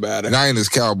 It don't matter. Niners,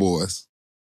 Cowboys.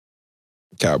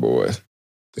 I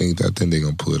think they're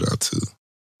going to pull it out too.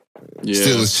 Yeah.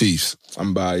 Steelers, Chiefs.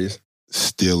 I'm biased.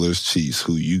 Steelers, Chiefs.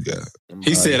 Who you got?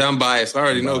 He said I'm biased. I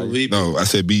already know. No, I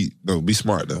said be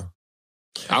smart though.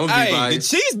 I'm gonna be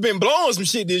biased. The Chiefs been blowing some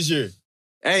shit this year.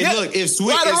 Hey, look, if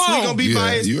Sweet gonna be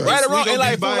biased, right or wrong,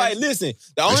 and listen,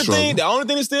 the only thing the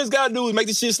Steelers gotta do is make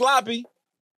the shit sloppy.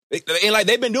 And like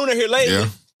they've been doing it here lately. Yeah.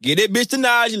 Get that bitch to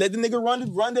Najee, let the nigga run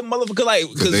the motherfucker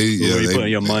who you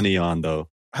putting your money on though?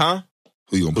 Huh?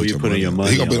 Who you gonna put your money on?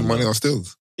 He gonna put money on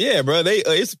Steelers. Yeah, bro. They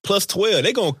it's plus 12.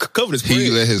 They gonna cover the spread.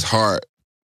 He let his heart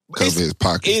cover his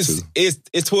pockets too. It's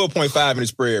 12.5 in the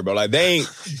spread, bro. Like they ain't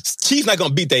Chiefs not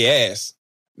gonna beat their ass.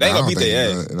 They ain't gonna beat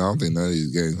their ass. And I don't think none of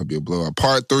these games gonna be a blowout.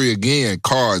 Part 3 again,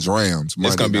 Cards, Rams.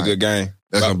 It's gonna be a good game.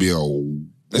 That's gonna be a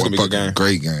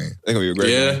great game. It's gonna be a great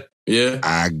game. Yeah.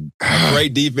 A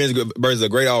great defense versus a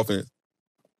great offense.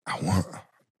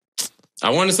 I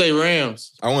want to say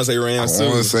Rams. I want to say Rams too. I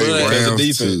want to say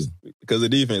Rams too. Because of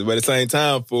defense. But at the same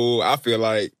time, fool, I feel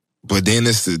like. But then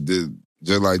it's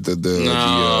just like the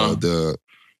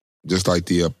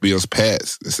Bills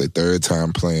Pats. It's their third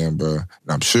time playing, bro. And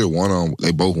I'm sure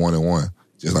they both 1-1,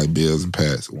 just like Bills and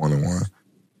Pats 1-1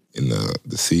 in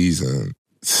the season.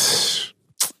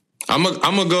 I'm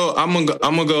gonna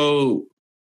go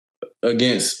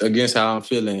against how I'm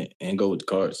feeling and go with the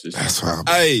Cards. That's why.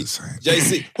 Hey,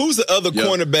 JC, who's the other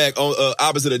cornerback on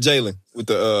opposite of Jalen with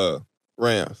the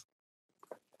Rams?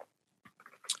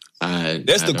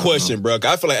 That's the question, bro.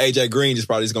 I feel like AJ Green is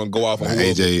probably just gonna go off on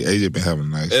AJ been having a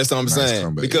nice. That's what I'm saying.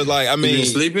 Comeback. Because like I mean, you been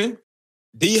sleeping?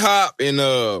 D-Hop and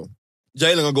Jalen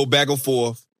gonna go back and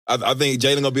forth. I think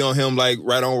Jalen gonna be on him like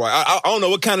right on right. I don't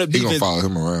know what kind of defense. He gonna follow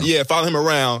him around. Yeah, follow him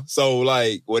around. So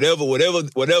like whatever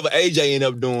AJ end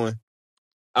up doing,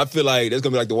 I feel like that's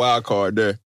gonna be like the wild card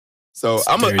there. So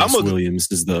Darius Williams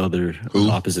is the other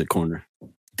opposite corner.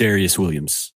 Darius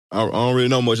Williams. I don't really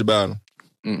know much about him.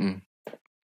 Mm-mm.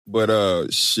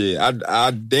 But shit,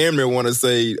 I damn near want to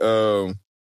say the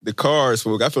Cards.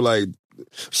 I feel like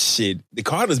shit. The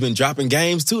Cardinals been dropping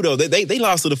games too though. They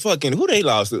lost to the fucking who they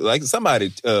lost to? Like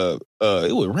somebody. It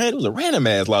was a random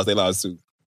ass loss they lost to.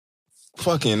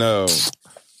 Fucking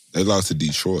They lost to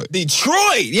Detroit.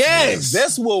 Detroit, yes.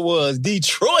 That's what it was.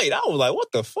 Detroit. I was like, what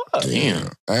the fuck?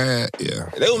 Damn. Yeah.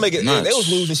 They was making. They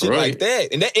was losing shit like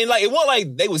that, and like it wasn't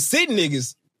like they was sitting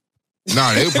niggas.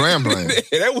 Nah, they were playing.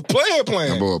 They were playing.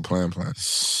 That boy playing.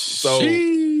 So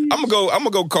I'm gonna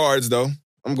go Cards though.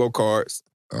 I'm gonna go Cards.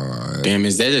 Damn,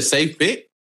 is that a safe pick?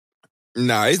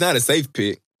 Nah, it's not a safe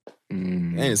pick.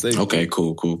 Ain't a safe okay, pick.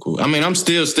 Cool. I mean, I'm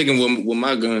still sticking with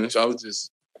my gun. So I was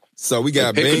just. So we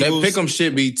got Bengals. Bengals. That pick'em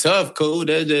shit be tough, cool.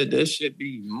 That shit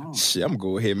be. Shit, I'm gonna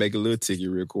go ahead and make a little ticket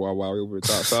real quick while we were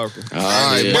talking. All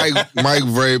right, Mike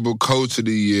Vrabel, Coach of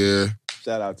the Year.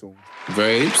 Shout out to him.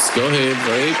 Vrabes, go ahead,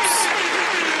 Vrabes.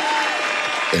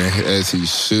 And as he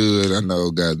should, I know,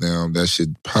 goddamn, that shit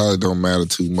probably don't matter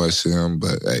too much to him,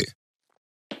 but hey,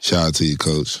 shout out to you,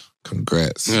 Coach.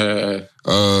 Congrats.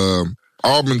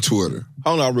 Auburn Twitter.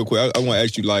 Hold on real quick. I want to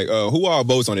ask you, like, who are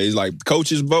votes on it? Is like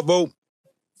coaches vote?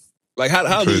 Like, how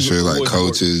I'm pretty sure like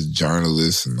coaches,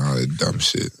 journalists, and all that dumb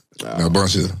shit. A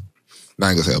bunch of,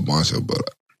 not gonna say a bunch of, but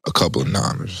a couple of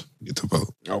non-ers get to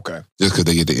vote. Okay. Just because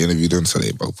they get to interview them, so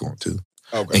they vote for them too.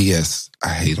 Okay. And yes, I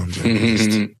hate on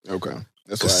journalists. Okay.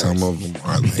 That's because some of them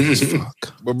are lame as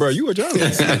fuck. But bro, you a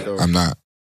journalist. I'm not.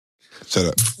 Shut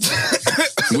up.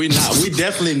 We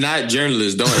definitely not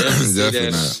journalists. Don't ever say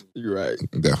definitely that. Not. You're right.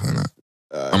 Definitely not.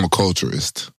 I'm a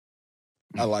culturist.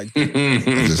 I like that.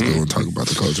 I just don't want to talk about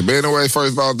the culture. But anyway,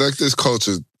 first of all, this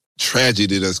culture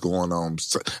tragedy that's going on.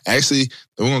 So, actually,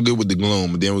 we're going to get with the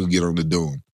gloom, and then we'll get on the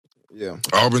doom. Yeah.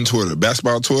 Auburn Twitter,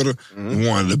 basketball Twitter,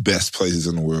 one of the best places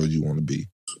in the world you want to be.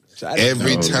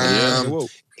 Every time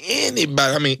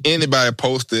anybody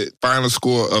posted final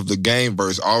score of the game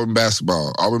versus Auburn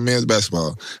basketball, Auburn men's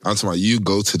basketball, I'm talking about you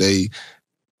go to that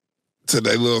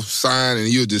little sign and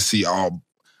you'll just see a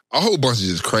whole bunch of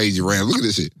just crazy random. Look at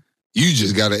this shit. You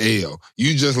just got an L.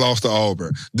 You just lost to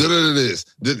Auburn. This.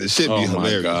 The shit be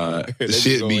hilarious. God. The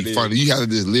shit be funny. You gotta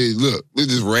just look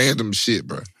this random shit,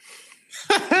 bro.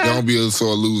 Don't be a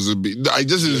sore loser. Like,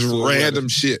 this is random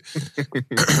shit.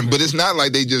 But it's not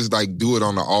like they just like do it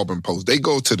on the Auburn post. They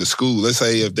go to the school. Let's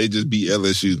say if they just beat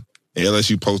LSU and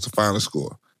LSU post the final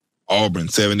score. Auburn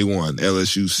 71,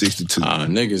 LSU 62.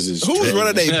 Niggas is who's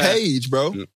running their page,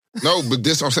 bro? No, but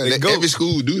this what I'm saying. Every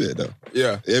school do that though.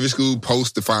 Yeah. Every school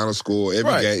posts the final score.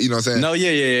 Every game, you know what I'm saying? No,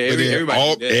 yeah.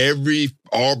 Every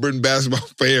Auburn basketball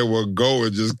fan will go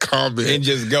and just comment. And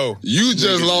just go. You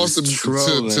just lost to just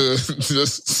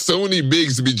Sony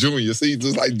Bigsby Jr. See,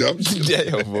 just like dumb shit.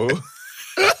 Yeah, bro. And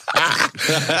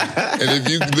if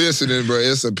you listening, bro,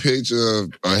 it's a picture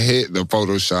of the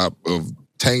Photoshop of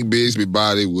Tank Bigsby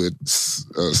body with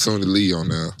Sony Lee on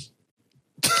there.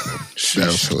 That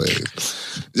was hilarious.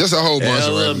 Just a whole bunch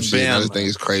of random shit. I just think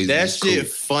it's crazy. That it's shit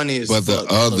funny as fuck. But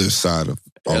the other side of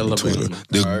Auburn Twitter,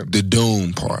 the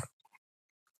doom part.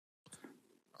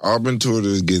 Auburn Twitter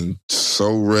is getting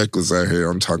so reckless out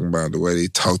here. I'm talking about the way they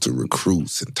talk to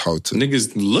recruits and talk to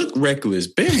niggas look reckless,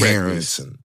 parents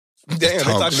and damn, they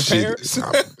talking to parents.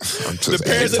 I'm just the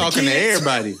parents talking to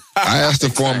everybody. I asked a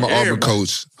former Auburn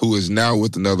coach who is now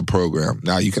with another program.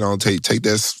 Now you can only take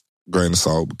that grain of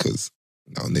salt because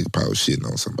nigga probably shitting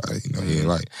on somebody. He ain't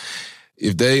like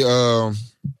if they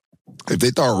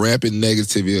thought rampant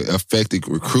negativity affected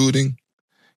recruiting,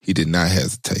 he did not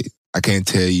hesitate. I can't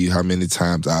tell you how many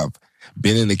times I've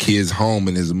been in the kid's home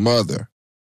and his mother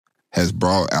has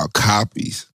brought out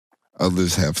copies.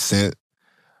 Others have sent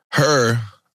her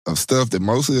of stuff that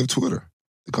mostly of Twitter.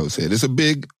 The coach said it's a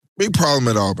big problem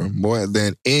at Auburn, more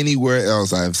than anywhere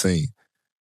else I've seen.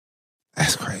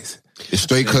 That's crazy. The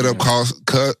straight cut up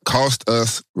cost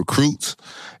us recruits,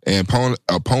 and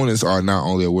opponents are not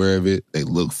only aware of it, they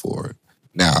look for it.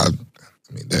 Now, I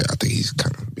think he's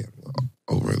kind of being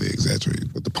overly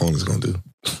exaggerated what the opponent's gonna do.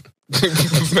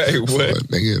 Hey, what?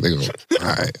 They gonna, all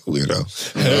right, weirdo.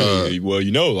 Hey, well,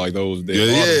 like those.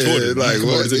 Twitter. Like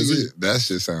what? That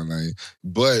shit sound like.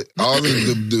 But all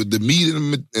the meat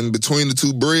in between the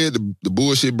two bread, the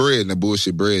bullshit bread, and the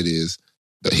bullshit bread is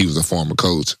that he was a former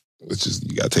coach. Which is,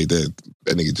 you gotta take that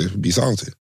nigga just be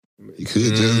salted. He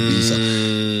could just be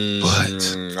salted.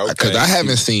 But, because I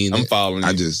haven't seen I'm following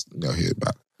I you. just hear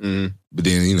about it. But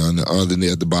then,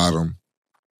 underneath at the bottom,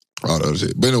 all that other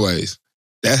shit. But anyways,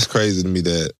 that's crazy to me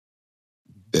that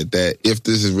if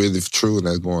this is really true and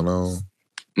that's going on,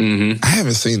 I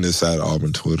haven't seen this side of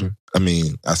Auburn Twitter. I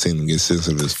mean, I've seen them get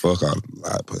sensitive as fuck all a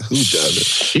lot, but who does it?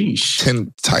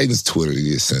 Sheesh. Titans Twitter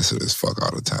gets sensitive as fuck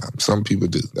all the time. Some people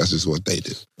do. That's just what they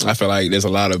do. I feel like there's a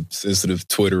lot of sensitive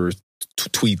tweeters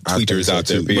out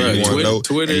there.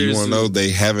 You want to know they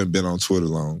haven't been on Twitter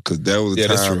long because that was the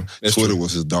time Twitter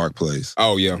was a dark place.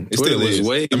 Oh yeah, it still is.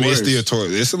 It's still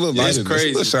Twitter. It's a little lighter. It's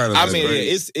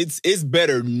crazy. It's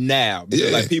better now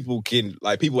because people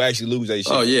actually lose their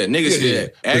shit. Oh yeah,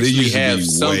 niggas actually have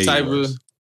some type of.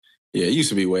 Yeah, it used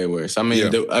to be way worse. I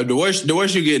mean, the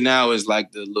worst you get now is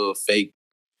like the little fake,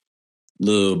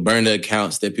 little burner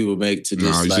accounts that people make to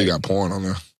just. No, you still got porn on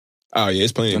there. Oh yeah,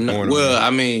 it's plenty of porn. Well, I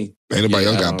mean, anybody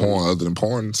else got porn other than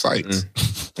porn sites?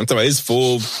 I'm talking about it's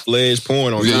full-fledged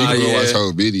porn on. You can go watch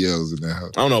whole videos in that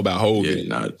house. I don't know about whole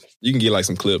videos. You can get like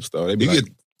some clips though. They be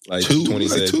like 20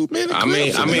 seconds. 2 minutes. I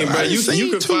mean, bro, you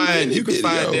can find damn 2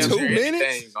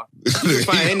 minutes. You can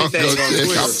find anything on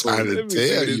Twitter. I'm trying to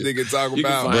tell you. This nigga talking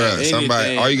about, bro.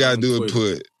 Somebody, all you gotta do is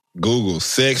put Google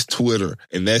sex Twitter,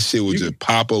 and that shit will just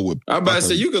pop up with. I'm about to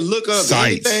say you can look up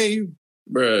sites. anything,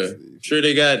 bro. Sure,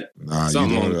 they got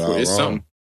something on Twitter. It's something.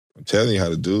 I'm telling you how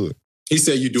to do it. He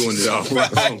said you doing it all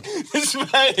wrong. He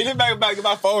didn't back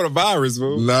my phone a virus,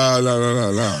 bro. No.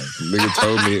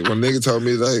 Nigga told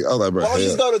me like, I was like, bro. Why don't you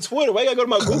just go to Twitter? Why you gotta go to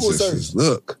my Google search?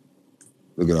 Look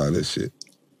at all this shit.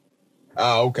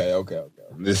 Oh, okay.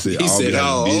 This is he said,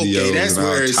 videos that's and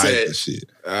all where it type said. of shit.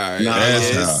 All right,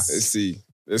 that's how. Let's see.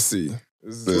 This is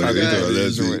Let's see.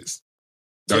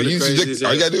 No, all you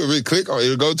gotta do is really click on it.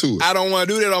 It'll go to it. I don't want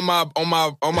to do that on my thing.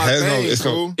 That's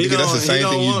the same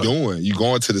thing you doing. You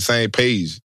going to the same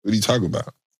page. What are you talking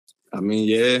about? I mean,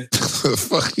 yeah. the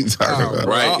fuck you talking about?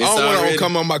 Right. I don't want to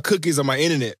come on my cookies on my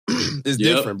internet. It's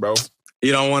different, bro.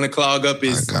 You don't want to clog up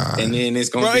his, and then it's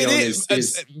gonna be on his.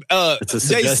 It's a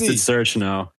suggested search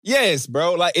now. Yes,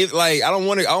 bro. I don't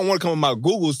want to come on my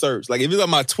Google search. Like if it's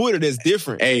on my Twitter, that's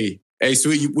different. Hey,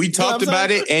 sweet. We talked about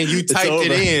it, and you typed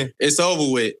it in. It's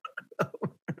over with.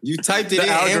 You typed it in,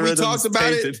 and we talked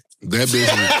about it. That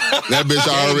bitch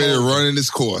already running its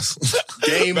course.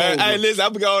 Game over. Hey, listen,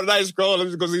 I'm going tonight scrolling. I'm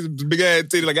just gonna see some big ass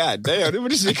titty. Like, God damn, where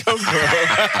this shit come from?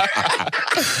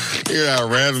 You got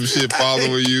random shit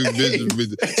following you,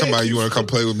 bitch. Somebody, you want to come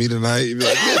play with me tonight? You be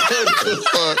like,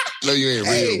 fuck. No, you ain't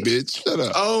real, bitch. Shut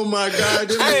up. Oh my God.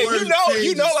 Hey,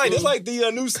 you know, like it's like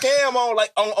the new scam on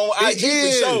IG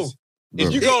for show.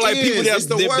 If you go people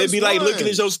that be like looking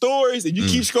at your stories and you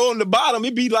keep scrolling the bottom,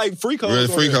 it be like free codes. Really,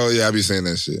 free code, yeah, I be saying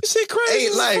that shit. This shit crazy. Hey,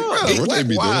 like, bro, what they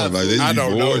be doing? Like they I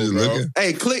don't know, bro. looking.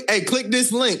 Hey, click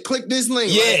this link. Click this link.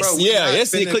 Yes, bro,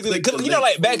 that's it. Click the link. You know,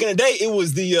 like back in the day, it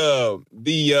was the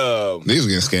niggas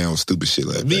getting scammed with stupid shit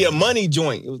like the money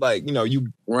joint. It was like, you know, you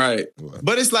right.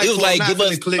 But it's like it was like give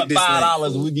us click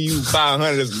 $5, we give you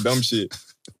 $500. That's some dumb shit.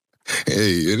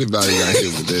 Hey, anybody got hit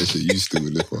with that shit, you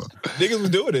stupid as fuck. Niggas was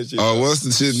doing that shit. Oh, what's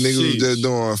the shit niggas was just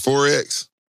doing? 4X?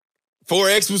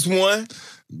 4X was one.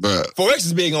 Bruh. 4X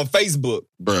is big on Facebook.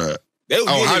 Bruh. They was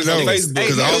I know. on Facebook.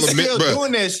 Because I all the still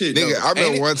doing that shit. Nigga, I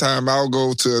remember one time I would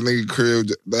go to a nigga crib,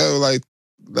 that was like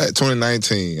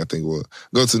 2019, I think it was.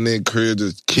 Go to a nigga crib,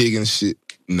 just kicking shit.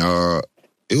 No,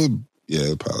 it was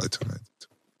probably like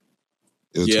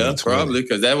 2019. Yeah, probably,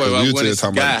 because that way I went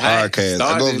talking about the podcast.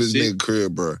 I go to this nigga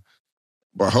crib, bro.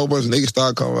 But a whole bunch of niggas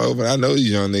start coming over. I know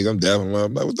these young niggas. I'm dapping them up.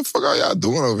 I'm like, what the fuck are y'all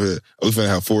doing over here? We finna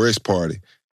have 4X party.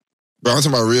 Bro, I'm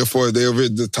talking about real 4X. They over here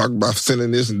just talking about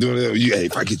sending this and doing that. Hey,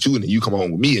 if I get you in there, you come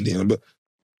home with me and then. But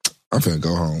I'm finna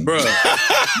go home. Bro,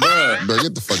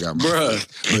 get the fuck out, bro.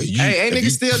 Hey, ain't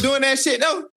niggas still doing that shit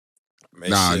though?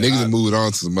 Man, nah, shit, niggas have moved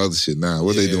on to some other shit now.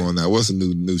 What they doing now? What's the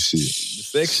new shit? The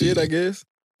sex shit, I guess.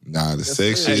 Nah, the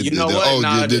sex shit. Hey, you know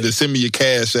what? Send me your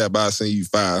cash app. I'll send you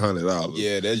 $500.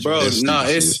 Yeah, that's bro.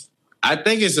 Shit. I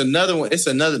think it's another one. It's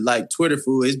another like Twitter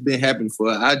fool. It's been happening for.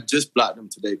 I just blocked them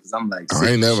today because I'm like, I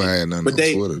ain't never had nothing. But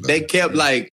on Twitter, they kept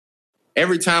like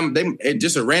every time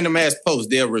just a random ass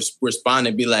post. They'll respond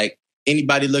and be like,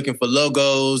 anybody looking for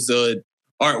logos or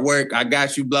artwork, I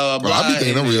got you, blah, blah, blah. I be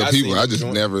thinking them real people. I just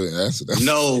never answer them.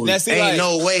 No, ain't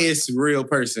no way it's a real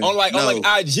person. On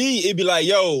IG, it'd be like,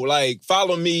 yo, like,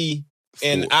 follow me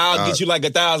and I'll get you like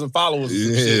 1,000 followers.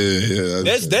 Yeah.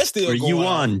 That's still going you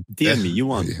on. DM me,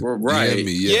 you on. Right. DM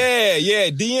me, yeah,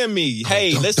 DM me.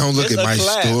 Hey, don't look at my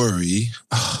story.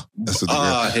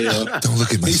 Oh, hell. Don't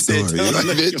look at my story.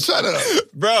 Like, bitch, shut up.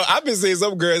 Bro, I've been seeing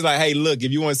some girls like, hey, look,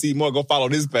 if you want to see more, go follow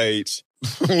this page.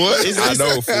 What? I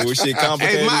know, fool. Shit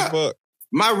complicated as fuck.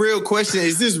 My real question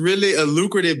is this really a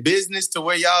lucrative business to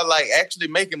where y'all like actually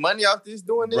making money off this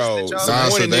doing this? Bro,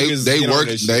 so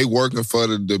they working for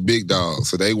the big dog.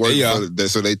 So they work for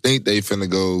so they think they finna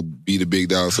go be the big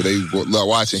dog. So they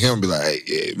watching him be like, hey,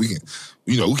 yeah, we can,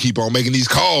 we keep on making these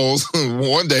calls.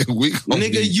 One day we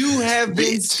nigga, you have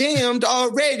been scammed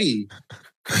already.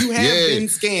 You have been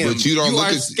scammed. But you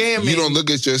don't look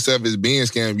at yourself as being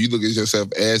scammed. You look at yourself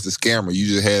as the scammer. You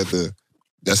just had to.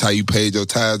 That's how you paid your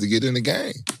tithes to get in the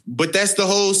game. But that's the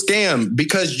whole scam.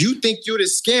 Because you think you're the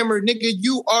scammer, nigga.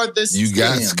 You are the scam. You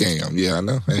got scammed. Yeah, I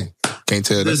know. Hey, can't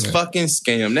tell this fucking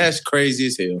scam. That's crazy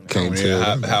as hell. Can't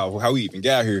tell how we even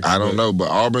got here. I don't know, but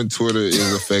Auburn Twitter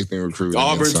is affecting recruiting.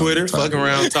 Auburn Twitter, fucking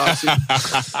around toxic.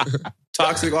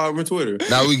 Toxic Auburn Twitter.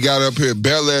 Now we got up here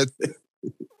Bel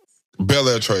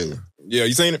Air trailer. Yeah,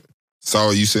 you seen it?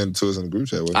 Saw you sent it to us in the group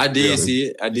chat. I did see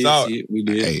it. We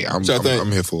did. Hey, I'm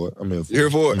here for it. You here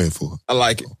for it? I'm here for it. I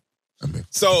like it.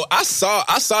 So I saw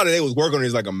that they was working on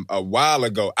this like a while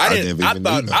ago. I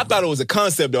thought it was a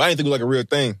concept though. I didn't think it was like a real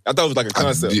thing. I thought it was like a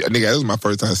concept. Nigga, that was my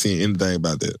first time seeing anything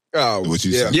about that. Oh, what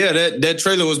you said? Yeah, that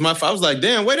trailer was my. I was like,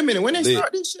 damn, wait a minute, when they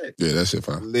start this shit? Yeah, that shit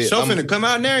fine. Show finna come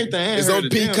out and everything. It's on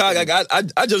Peacock.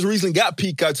 I just recently got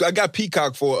Peacock, so I got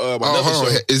Peacock for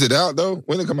another show. Is it out though?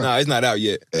 When it come out? Nah, it's not out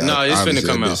yet. Yeah, no, it's finna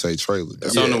come out. Say trailer.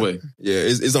 It's on the way. Yeah,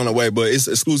 it's on the way, but it's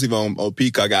exclusive on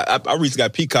Peacock. I recently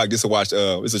got Peacock just to watch.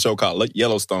 It's a show called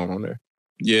Yellowstone on there.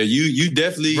 Yeah, you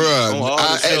definitely on all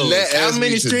the shows. How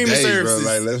many streaming services?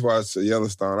 Bro, like, let's watch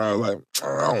Yellowstone. I was like,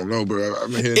 I don't know, bro. I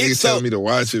mean, niggas telling me to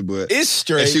watch it, but it's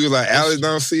straight. And she was like, Alex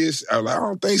don't see it. I was like, I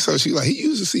don't think so. She was like, he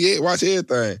used to see it, watch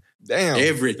everything. Damn.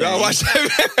 Everything. Y'all watch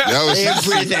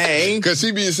everything. Because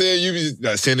she be saying, you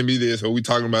be sending me this, or we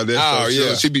talking about that. Oh,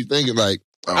 yeah. She be thinking like,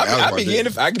 I can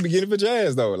begin it for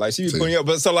Jazz though. Like she be putting up,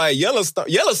 but so like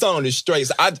Yellowstone is straight.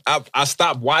 So I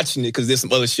stopped watching it because there's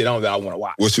some other shit on that I want to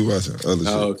watch. What you watching? Other shit.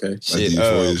 Oh, okay.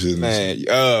 Shit. Man,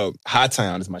 High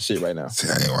Town is my shit right now. See,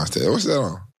 I ain't watched that. What's that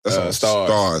on? That's on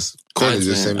Stars. Courtney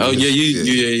just sent me. Oh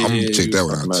yeah. I'm gonna check that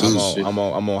one out too. I'm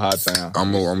on High Town.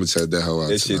 I'm gonna check that whole out.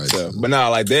 That shit tough. But now,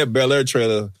 like that Bel Air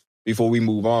trailer. Before we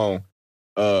move on,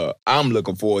 I'm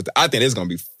looking forward to. I think it's gonna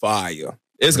be fire.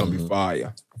 It's gonna be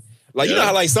fire. Like you know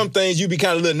how like some things you be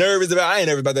kind of a little nervous about. I ain't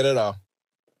nervous about that at all.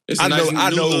 I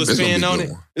know. Little spin on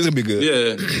it. It's gonna be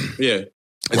good. Yeah.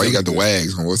 Why you got the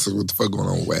Wags on? What the fuck going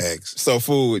on with Wags? So,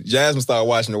 Jasmine started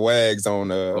watching the Wags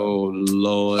on. Oh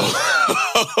Lord.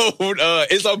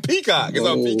 It's on Peacock. It's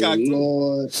on Peacock too.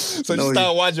 Lord. So she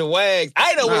started watching Wags.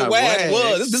 I didn't know what Wags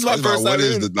was. This is my first time.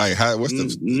 What's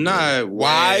the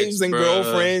wives and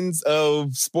girlfriends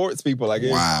of sports people? Like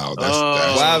wow, that's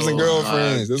wives and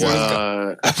girlfriends. That's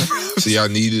what it's so y'all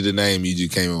needed a name. You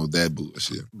just came up with that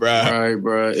bullshit,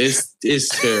 bro. It's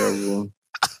terrible.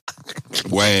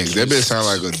 Wags. That bitch sound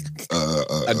like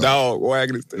a dog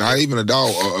wagging. Not even a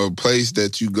dog. A place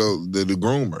that you go. The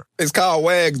groomer. It's called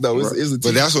Wags though.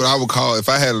 But that's what I would call. If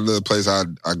I had a little place I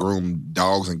groom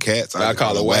dogs and cats, I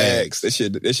call it Wags. This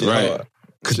shit hard.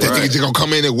 Cause that nigga just gonna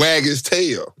come in and wag his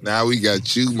tail. Now we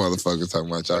got you motherfuckers talking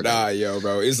about y'all. Nah, yo,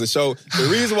 bro. It's a show. The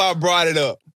reason why I brought it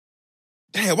up.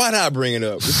 Damn, why did I bring it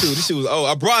up? This shit was. Oh,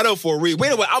 I brought it up for a reason.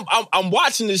 Wait a minute. I'm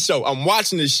watching this show.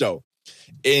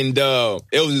 And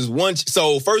it was this one.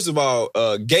 So first of all,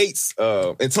 Gates,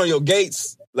 Antonio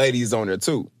Gates, ladies on there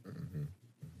too.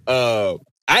 I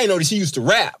didn't know that she used to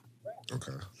rap.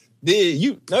 Okay. Did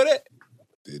you know that?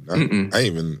 Did not. I ain't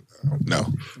even know.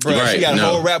 Bro, she got a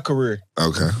whole rap career.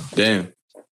 Okay. Damn.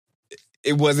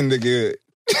 It wasn't that good.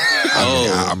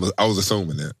 I was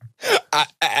assuming that.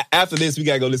 After this, we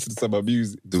gotta go listen to some of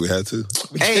music. Do we have to?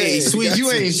 Hey, Sweet,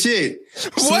 you ain't shit.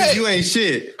 What? Sweet, you ain't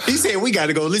shit. He said we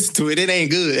gotta go listen to it. It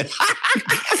ain't good.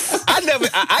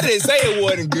 I didn't say it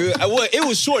wasn't good. It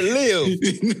was short lived.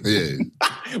 Yeah.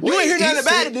 You ain't hear nothing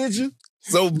about it, did you?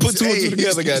 So put two and two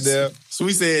together, goddamn.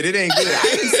 Sweet said it ain't good. I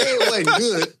didn't say it wasn't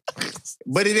good,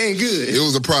 but it ain't good. It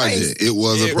was a project. It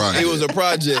was a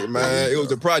project, man. It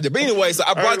was a project. But anyway, so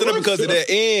I brought that up because of that.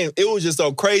 And it was just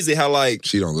so crazy how like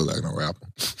she don't look like no rapper.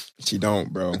 She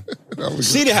don't, bro.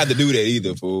 She didn't have to do that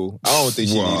either, fool. I don't think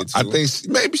she needed to. I think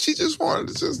maybe she just wanted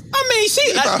to just. I mean,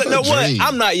 you know what?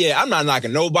 I'm not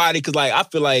knocking nobody because, like, I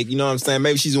feel like, you know what I'm saying.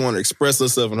 Maybe she just want to express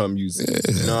herself in her music. Yeah.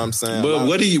 You know what I'm saying? But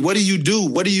what do you do?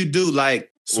 What do you do?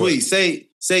 Like, Sweet, say,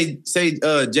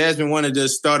 Jasmine wanted to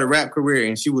start a rap career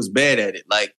and she was bad at it.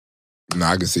 Like, no,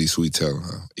 I can see Sweet telling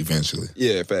her eventually.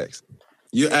 Yeah, facts.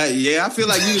 I feel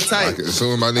like you the type. As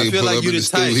soon as my nigga pull up in the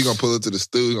stool, he gonna pull up to the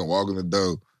stool. He gonna walk in the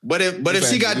door. But if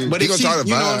she got, but if she, you know what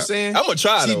I'm saying? I'm gonna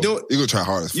try though. You gonna try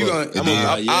hard as fuck.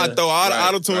 I'll throw all the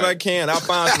auto-tune I can. I'll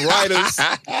find some writers.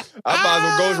 I'll find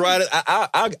some ghost writers.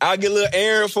 I'll get a little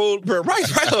Aaron fool. Write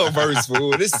a verse, fool.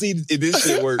 Let's see if this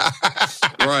shit works.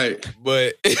 Right.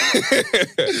 But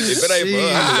if it ain't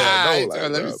for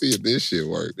us, let me see if this shit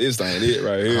works. This ain't it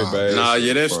right here, baby. Nah,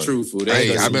 yeah, that's true, fool.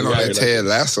 Hey, I've been on that Ted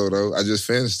Lasso though. I just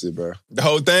finished it, bro. The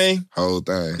whole thing? Whole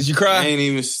thing. Did you cry? I ain't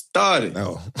even started.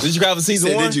 No. Did you cry for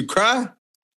season 1? Did you cry?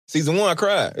 Season 1, I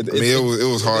cried. I mean, it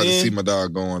was hard to see my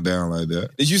dog going down like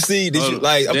that. Did you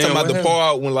like? I'm talking about the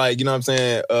part when, like, you know what I'm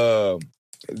saying?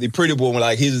 The pretty boy when,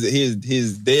 like,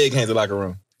 his dad came to the locker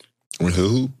room. When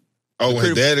who? Oh, when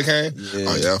his daddy came? Yeah.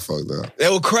 Oh yeah, I fucked up.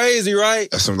 That was crazy, right?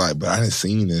 That's some like, but I didn't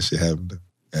see that shit happen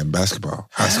in basketball.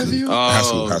 High school. Have you?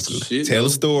 High school. Shit. Tell a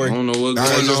story. I don't know what's going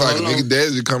on. It's just like nigga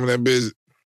daddy just coming that bitch.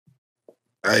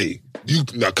 Hey, you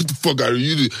now get the fuck out of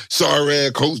you, sorry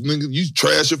ass coach, nigga. You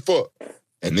trash your fuck.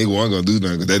 And nigga wasn't gonna do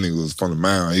nothing because that nigga was from the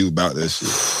mound. He was about that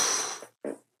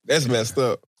shit. That's messed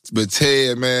up. But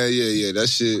Ted, man, yeah, that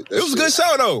shit. It was a good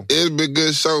show, though. It's been a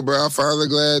good show, bro. I'm finally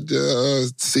glad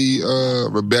to see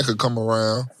Rebecca come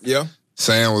around. Yeah.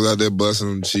 Sam was out there busting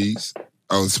them cheeks.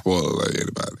 I don't spoil it like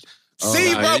anybody.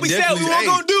 See, bro, we said we weren't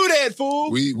gonna do that, fool.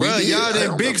 Bro, y'all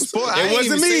that big sport. It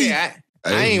wasn't me. I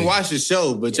ain't watched the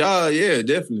show, but y'all, yeah,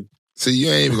 definitely. See,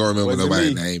 you ain't even gonna remember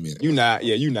nobody's name in it. You not.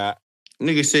 Yeah, you not.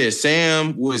 Nigga said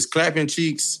Sam was clapping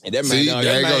cheeks. And that man, see,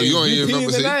 there you go. You don't even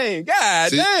remember the name.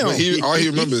 God damn. All he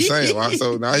remembers is Sam.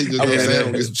 So now he just goes Sam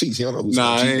and get some cheeks. He don't know who's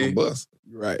gonna bust.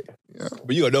 Right. Yeah.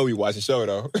 But you gonna know we watch the show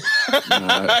though.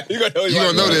 Nah. You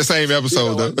gonna know that same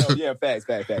episode though. Yeah, facts.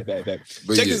 Check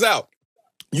this out.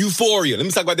 Euphoria. Let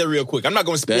me talk about that real quick. I'm not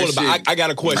gonna spoil it, but I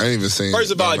got a question. I ain't even seen it.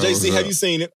 First of all, JC, have you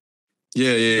seen it?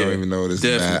 Yeah. I don't even know what it's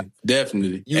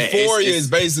Definitely. Euphoria is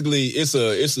basically it's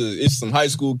some high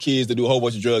school kids that do a whole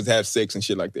bunch of drugs, have sex and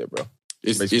shit like that, bro.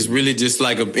 It's really just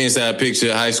like an inside picture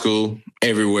of high school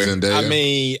everywhere. Zendaya. I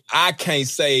mean, I can't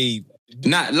say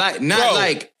not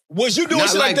like was you doing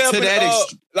shit like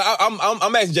that?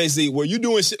 I'm asking JC, were you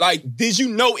doing shit like? Did you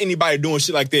know anybody doing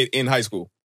shit like that in high school?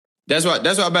 That's what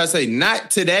I'm about to say.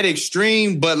 Not to that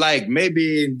extreme, but like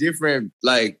maybe in different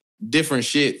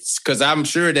shits. Because I'm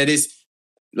sure that it's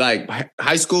like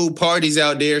high school parties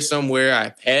out there somewhere.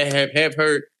 I have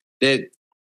heard that,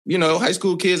 you know, high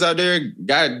school kids out there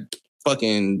got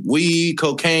fucking weed,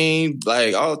 cocaine,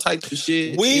 like all types of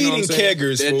shit. Weed, you know and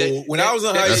keggers, fool. When I was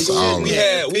in high school, we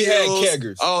had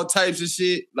keggers. All types of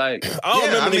shit. Like, I don't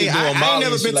remember niggas doing Molly. I ain't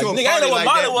never been to a party I know what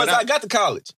Molly was. I got to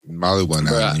college. Molly wasn't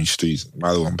out in these streets.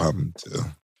 Molly wasn't popping until.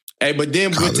 Hey, but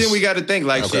then we got to think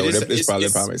like shit. It's probably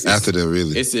after that.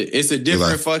 Really, it's a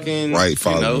different fucking right.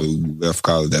 Father left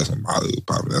college. That's when Molly was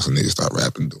popping. That's when niggas start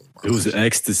rapping. Doing Molly. It was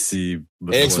ecstasy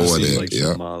before that.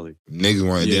 like Molly. Niggas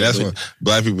weren't. Yeah, that's when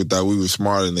black people thought we were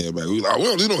smarter than everybody. We were like, we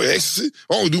don't do no ecstasy.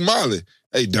 We only do Molly.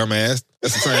 Hey, dumbass.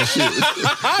 That's the same shit.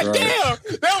 Damn,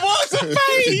 that was a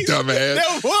phase. Dumbass.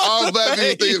 All black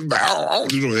people think, I don't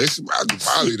do no ecstasy. I do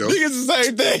Molly though. Niggas the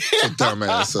same thing.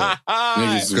 Dumbass up.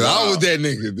 Because I was that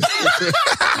nigga.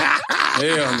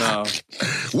 Hell no.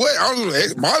 What? I don't do no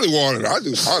Molly water. I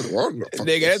do Molly water.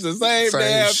 Nigga, that's the same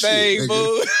damn thing,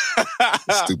 fool.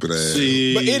 Stupid ass.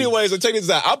 But anyway, so check this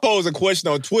out. I posed a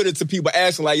question on Twitter to people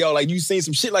asking like, yo, like you seen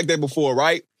some shit like that before,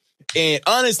 right? And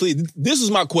honestly, this was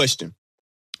my question.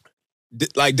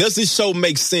 Like, does this show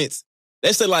make sense?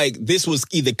 Let's say like this was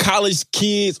either college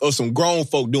kids or some grown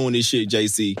folk doing this shit,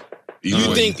 JC. Do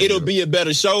you think it'll be a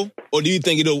better show? Or do you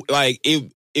think it'll like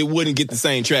it wouldn't get the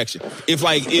same traction? If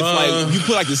you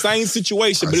put like the same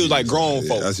situation, but it was like grown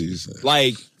folk. That's what you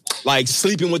saying. Like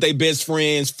sleeping with their best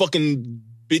friends, fucking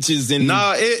bitches and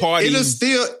parties.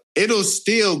 It'll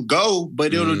still go,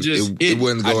 but it'll just it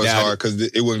wouldn't go as hard because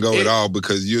it wouldn't go at all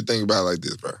because you're thinking about it like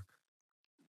this, bro.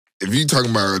 If you talking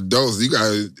about adults, you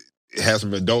gotta have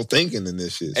some adult thinking in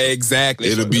this shit. So exactly.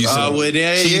 It'll be some cheating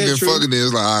and true. fucking.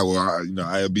 It's like, all right, well,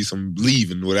 I'll be some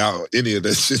leaving without any of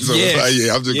that shit. So it's like,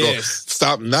 I'm just gonna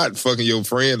stop not fucking your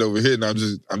friend over here, and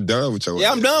I'm done with your.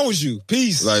 Yeah, I'm done with you.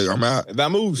 Peace. Like I'm out. That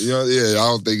moves. You know, I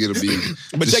don't think it'll be.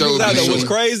 But check this out though.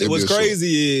 What's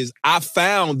crazy is I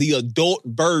found the adult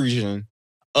version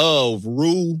of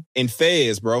Rue and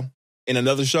Fez, bro, in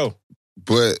another show.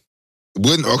 But.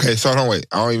 So don't wait.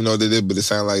 I don't even know what they did, but it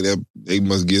sounds like that they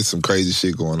must get some crazy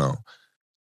shit going on.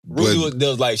 Ruby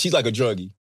was like, she's like a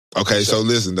druggie. Okay, so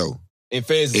listen though. In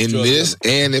Fez in this,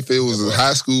 and if it was a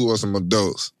high school or some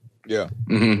adults, a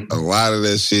lot of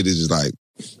that shit is just like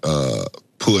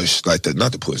push, like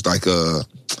not the push, like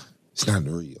it's not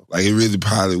real. Like it really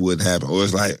probably wouldn't happen. Or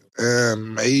it's like,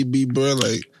 maybe, bro,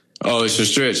 like. Oh, it's a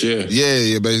stretch, yeah.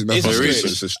 Yeah, basically.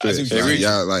 It's a stretch.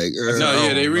 Y'all like,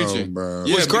 they reaching. Bro.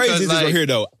 What's crazy is this right here,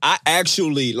 though. I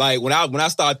actually, like, when I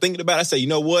started thinking about it, I said, you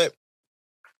know what?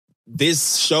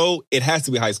 This show, it has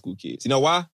to be high school kids. You know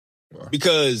why?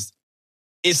 Because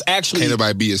it's actually... Can't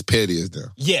nobody be as petty as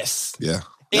them. Yes. Yeah.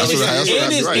 And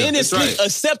it's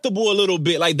acceptable a little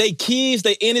bit. Like, they kids,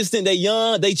 they innocent, they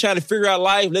young, they trying to figure out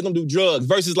life, let them do drugs.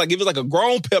 Versus, like, if it's like a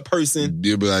grown person.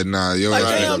 You'll be like, nah, yo, like,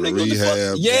 I go to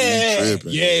rehab.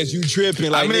 You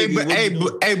tripping. Like, I mean,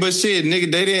 but shit,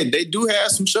 nigga, they do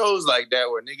have some shows like that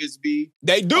where niggas be.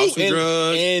 They do.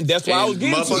 And that's why I was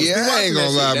getting to. Yeah, I ain't gonna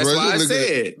lie, bro. That's why I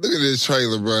said. Look at this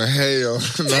trailer, bro. Hell.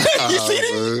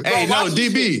 Hey, no,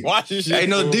 DB. Watch this shit. Hey,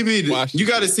 no, DB, you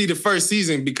got to see the first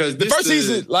season because the first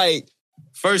season, like...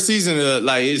 First season,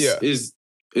 is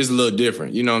a little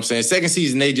different. You know what I'm saying? Second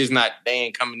season, they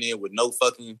ain't coming in with no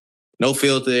filter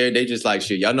there. They just like,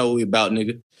 shit, y'all know what we about,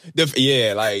 nigga.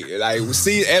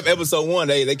 See, episode 1,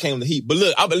 they came with the heat. But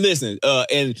look, listen,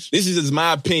 and this is just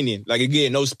my opinion. Like,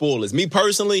 again, no spoilers. Me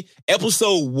personally,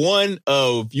 episode 1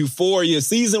 of Euphoria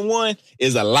season 1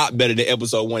 is a lot better than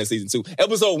episode 1 of season 2.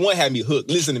 Episode 1 had me hooked.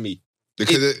 Listen to me.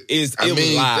 Because that's what I'm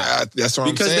saying.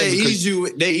 Because they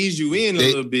ease you in a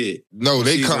little bit. No,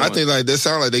 they come. I think like that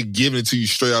sound like they giving it to you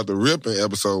straight out the rip in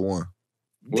episode 1.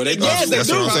 Well, they that's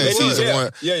what I'm saying. Season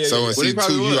 1. Yeah. So in season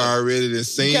 2, you already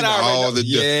seen all the.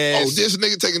 Yes. Oh, this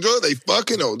nigga taking drugs. They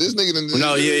fucking. Oh, this nigga.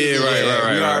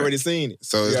 Right. You already seen it.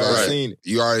 So it's like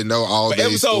you already know all. But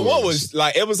episode 1 was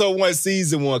like episode 1,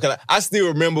 season 1. Cause I still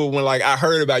remember when like I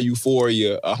heard about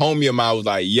Euphoria. A homie of mine was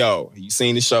like, "Yo, you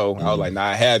seen the show?" I was like, "Nah,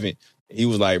 I haven't." He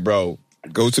was like, bro,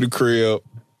 go to the crib.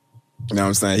 You know what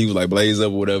I'm saying? He was like, blaze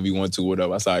up whatever you want to,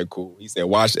 whatever. I said, all right, cool. He said,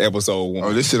 watch episode 1.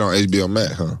 Oh, this shit on HBO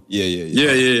Max, huh? Yeah.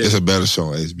 It's a better show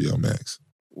on HBO Max.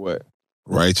 What?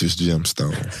 Righteous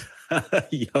Gemstones.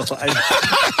 Yo, I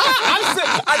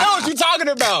know what you're talking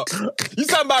talking about? You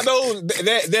talking about those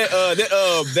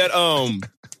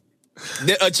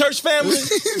that church family?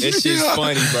 That shit's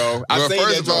funny, bro. I've seen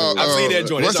that joint. I've seen that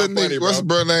joint. What's the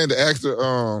brother name? The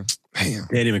actor? Damn.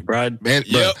 Danny McBride. Man,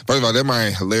 yep. First of all, that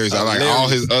man hilarious. I like all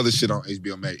his other shit on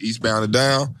HBO Max. Eastbound and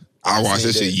Down. I watched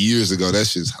that shit years ago. That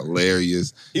shit's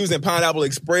hilarious. He was in Pineapple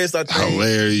Express, I think.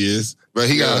 Hilarious. But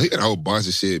he got a whole bunch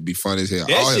of shit. Be funny as hell.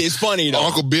 That shit's funny, though.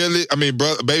 Uncle Billy, Baby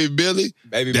Billy.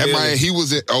 That man, he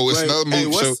was in, it's another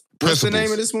movie show. What's the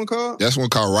name of this one called? That's one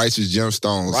called Righteous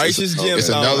Gemstones. It's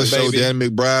another show, Danny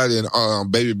McBride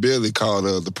and Baby Billy called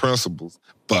The Principals.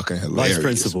 Fucking hilarious. Vice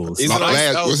Principals.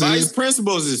 Vice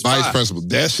Principals is fire. Vice Principals.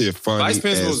 That shit funny. Vice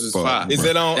Principals is fire. Is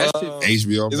it on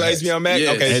HBO Max? Is it HBO Max?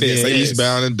 Yeah. Okay,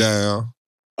 Eastbound and Down.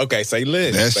 Okay, say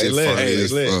lit. That shit funny.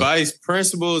 Vice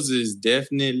Principals is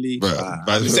definitely fire.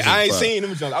 I ain't seen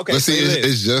them. Okay, but see,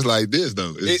 it's just like this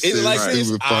though. It's like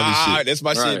this. Funny shit. That's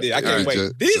my shit. I can't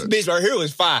wait. This bitch right here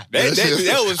was fire. That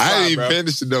was fire. I didn't even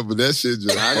finish it though, but that shit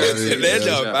just that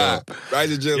joke fire.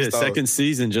 Righteous Gemstones. Second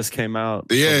season just came out.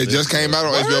 Yeah, it just came out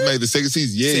on HBO Max. The second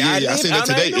season. Yeah. I seen that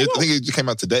today. I think it just came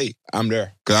out today. I'm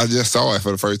there because I just saw it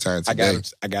for the first time today.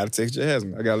 I gotta text your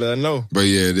husband. I gotta let her know. But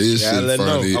yeah, this shit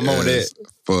funny. I'm on that.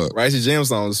 Fuck. Righteous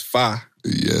Gemstones fire.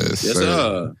 Yes,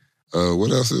 sir.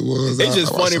 What else it was? It's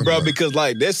just funny, bro, because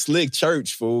like that slick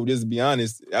church, fool. Just to be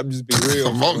honest, I'm just being real.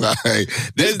 Come on,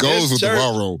 this goes with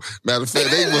tomorrow. Matter of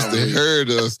fact, they must have heard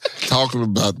us talking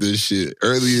about this shit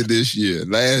earlier this year,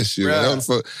 last year.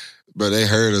 But they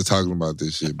heard us talking about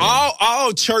this shit. Bro.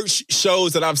 All church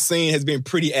shows that I've seen has been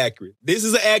pretty accurate. This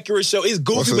is an accurate show. It's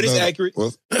goofy, but it's accurate.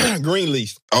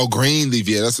 Greenleaf. Oh, Greenleaf.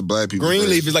 Yeah, that's a black people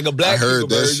Greenleaf is like a black people version.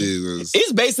 I heard that shit was...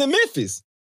 It's based in Memphis.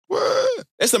 What?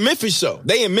 It's a Memphis show.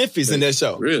 They in Memphis in that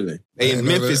show. Really? They in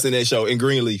Memphis in that show, in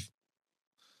Greenleaf.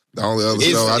 The only other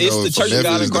show I know is from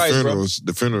Memphis is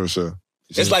the funeral show.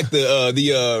 It's like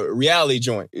the reality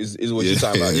joint is what you're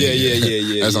talking about.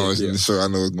 Yeah. That's always the show I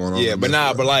know what's going on. Yeah, but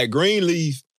but like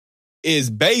Greenleaf is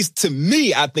based, to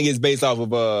me, I think it's based off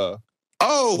of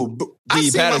I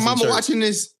seen my mama watching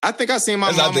this. I think I seen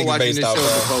my mama watching this show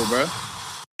before, bro.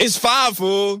 It's fire,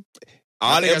 fool.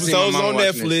 All the episodes on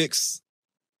Netflix.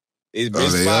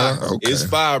 It's fire. Okay. It's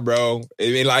fire, bro.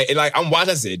 Like I'm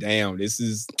watching, I said, damn, this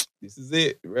is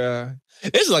it, bro.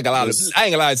 This is like a lot of, I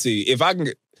ain't gonna lie to you. If I can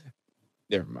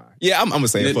never mind. Yeah, I'm gonna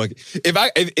say it. Fuck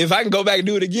it. If I can go back and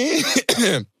do it again,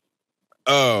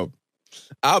 I'll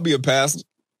be a pastor.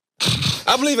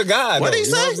 I believe in God. What did he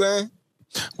say? You know what I'm saying?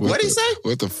 What did he say?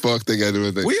 What the fuck they got to do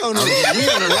with that? We on the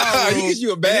loud room.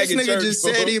 You a bag in church. This nigga just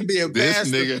said he'd be a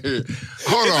pastor. This nigga here.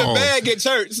 Hold on. It's a bag in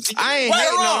church. I ain't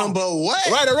hating on him, but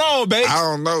what? Right or wrong, baby? I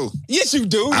don't know. Yes, you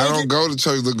do. I don't go to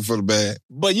church looking for the bag.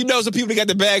 But you know some people that got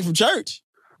the bag from church.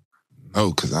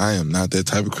 No, because I am not that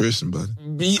type of Christian, buddy. All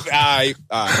right.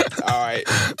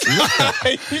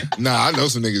 Nah, I know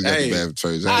some niggas got the bag from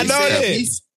church. I know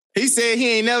that. He said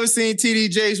he ain't never seen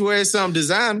TD Jakes wear some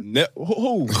design.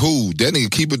 Who? That nigga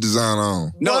keep a design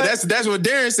on. No, that's what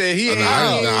Daren said. He ain't.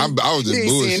 I was just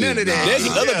bullshitting. None of that. There's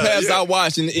other pastors I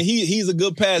watched, and he's a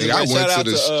good pastor. I went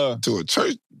to a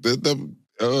church. You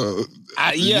know,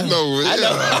 I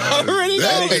know.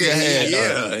 That nigga had.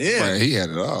 Man, he had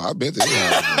it all. I bet that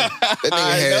nigga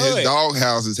had his dog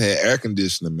houses had air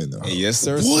conditioning in them. Yes,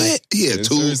 sir. What? He had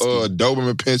two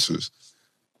Doberman pinchers.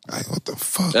 Like, what the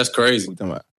fuck? That's crazy.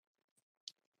 What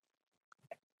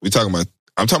you talking about?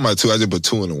 I'm talking about two. I just put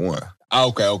two in the one. Okay.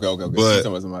 But you're talking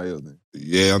about somebody else then.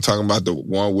 Yeah, I'm talking about the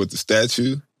one with the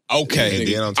statue. Okay. And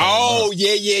then I'm talking about,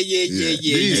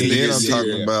 yeah. And then I'm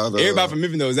talking about everybody from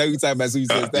Memphis knows exactly what you're talking about. So you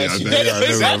said statue. And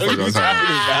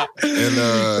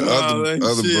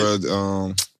other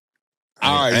brother,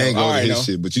 I ain't going to his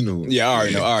shit, but you know. Yeah,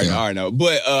 I already know.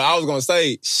 But I was gonna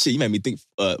say, shit, you made me think.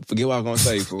 Forget what I was gonna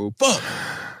say, fool. Fuck.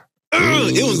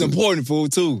 It was important, fool,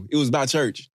 too. It was about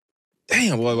church.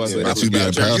 Damn, what was I saying?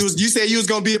 You said you was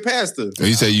gonna be a pastor.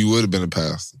 You said you would have been a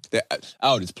pastor.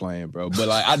 I was just playing, bro. But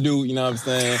like, I do, you know what I'm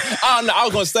saying? I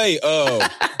was gonna say,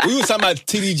 we was talking about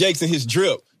TD Jakes and his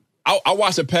drip. I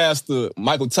watched a pastor,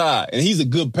 Michael Todd, and he's a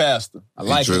good pastor. I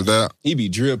like him. He be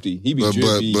drippy. He be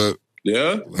drippy. But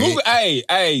yeah. Google,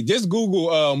 hey, just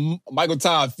Google Michael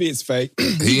Todd fits fake.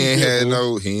 He ain't had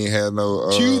no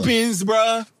Cubans,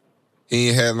 bruh. He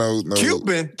ain't had no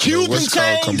Cuban chain.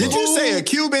 Did you say a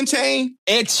Cuban chain?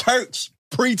 At church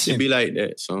preaching. It be like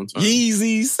that sometimes.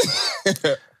 Yeezys.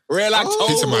 Red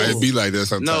October. Somebody be like that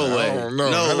sometimes. No way. I don't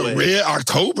know. No way. Red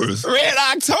Octobers. Red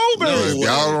October. No,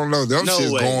 y'all don't know. Them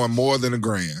shit's going more than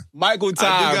 $1,000. Michael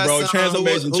Todd, bro.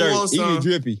 Transformation Church. He be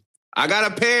drippy. I got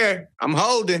a pair. I'm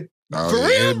holding. No, For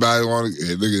real? Anybody want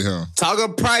to look at him? Talk a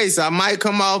price. I might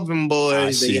come off him,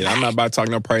 boys. Shit, I'm not about to talk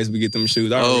no price. We get them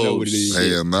shoes. I already know what it is.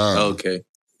 Hell no. Okay.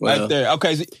 Well. Right there.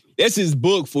 Okay, so that's his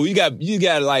book, fool. You got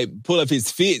to like pull up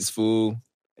his fits, fool.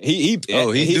 He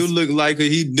do look like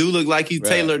he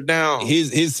tailored down.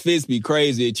 His fits be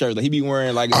crazy at church. Like he be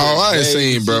wearing like. I ain't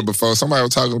seen bro before. Somebody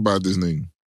was talking about this nigga.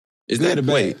 Is that a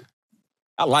bait?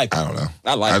 I like him. I don't know.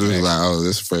 I just like, oh,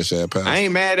 this is fresh ass pass. I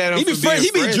ain't mad at him. He be fresh.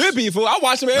 He be drippy, fool. I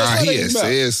watch him every time. He had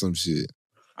said some shit.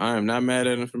 I am not mad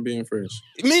at him for being fresh.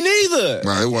 Me neither.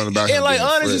 Nah, it wasn't about him. And like being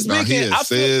honestly fresh. speaking, he had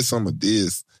said some of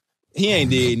this. He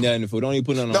ain't did nothing, fool. Don't even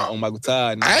put nothing on Michael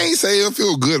Todd. I ain't say he'll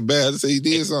feel good or bad. I just say he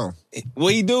did something.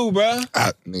 What he do, bro?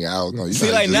 I don't know. See,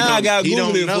 like now I got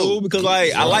Google it, fool, because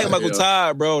like I like Michael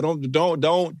Todd, bro. Don't come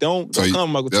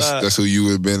Michael Todd. That's who you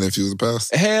would have been if you was a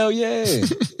pastor. Hell yeah,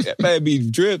 that man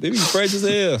be dripped. It be fresh as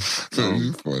hell.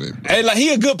 Hey, like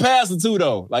he a good pastor too,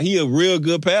 though. Like he a real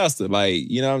good pastor. Like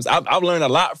you know, what I'm saying? I've learned a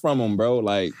lot from him, bro.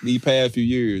 Like these past few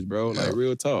years, bro. Like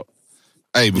real talk.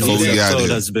 Hey, before we got here.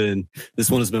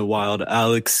 This one has been wild.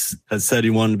 Alex has said he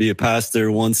wanted to be a pastor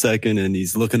 1 second, and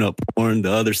he's looking up porn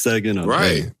the other second.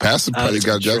 Right. Hey, pastor probably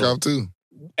got jack off too.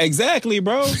 Exactly,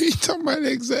 bro. He talking about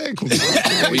exactly.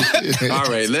 All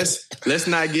right, let's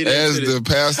not get as into the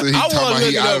pastor. He talking about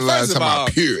he idolized talking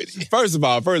about purity. First of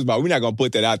all, we're not gonna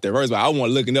put that out there. First of all, I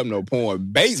wasn't looking up no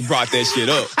porn. Bates brought that shit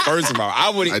up. First of all,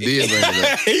 I did bring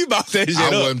it up. He brought that shit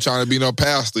up. I wasn't trying to be no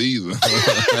pastor either.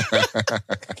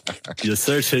 Your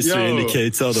search history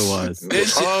indicates otherwise.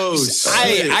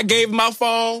 I gave him my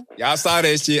phone. Y'all saw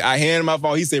that shit. I handed him my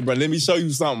phone. He said, "Bro, let me show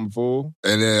you something, fool."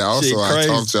 And then also I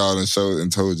talked to y'all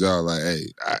and told y'all like, "Hey,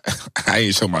 I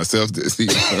ain't show myself this." Hey,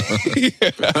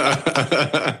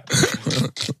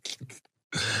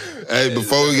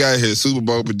 before we got here, Super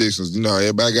Bowl predictions. You know,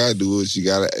 everybody gotta do it. You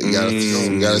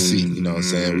gotta see. You know what I'm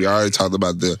saying? We already talked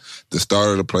about the start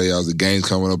of the playoffs, the games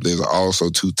coming up. There's also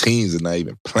two teams that are not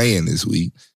even playing this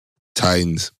week: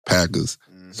 Titans, Packers.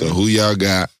 So who y'all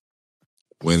got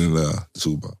winning the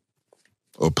Super Bowl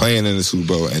or playing in the Super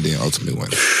Bowl and then ultimately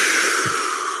winning?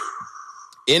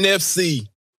 NFC.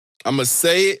 I'm gonna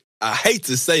say it. I hate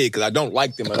to say it because I don't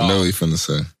like them at all. I know what you're finna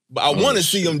say. But I want to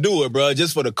see them do it, bro.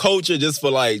 Just for the culture, just for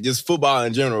football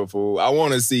in general, fool. I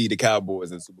want to see the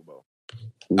Cowboys in the Super Bowl.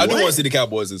 I do want to see the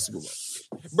Cowboys in the Super Bowl.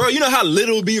 Bro, you know how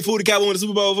little it be for the Cowboys in the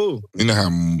Super Bowl, fool? You know how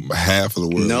half of the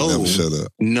world will never shut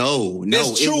up. No.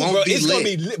 That's true, bro. It's going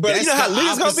to be, bro. You know how lit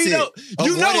it's going to be, though?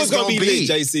 You know it's going to be lit,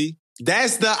 JC.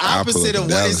 That's the opposite of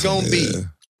what it's going to be.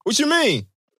 What you mean?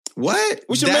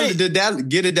 What you mean?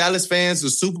 Get the Dallas fans the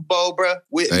Super Bowl, bro.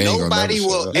 Nobody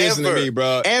will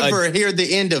ever hear the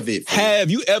end of it.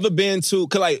 Have you ever been to?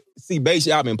 Cause like, see,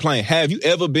 basically, I've been playing. Have you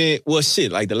ever been? Well,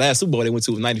 shit, like the last Super Bowl they went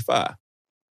to was '95.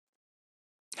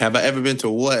 Have I ever been to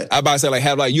what? I about to say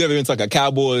you ever been to like a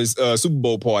Cowboys Super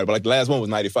Bowl party? But like the last one was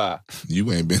 '95. You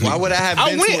ain't been. Why would I have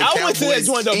been? I went to that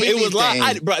joint though. It was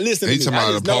like, bro. Listen to me. He talking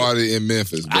about a party in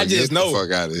Memphis. Bro. I just know. Get the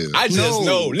fuck out of here. I just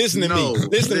know. Listen to me.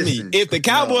 If the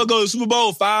Cowboys go to the Super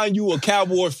Bowl, find you a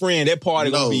Cowboy friend. That party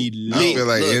gonna be lit. I feel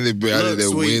like anybody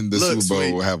that win the Super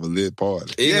Bowl will have a lit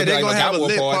party. Yeah, they're gonna have a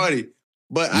lit party.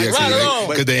 But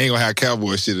because they ain't gonna have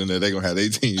Cowboy shit in there. They gonna have their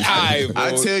team. I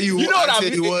tell you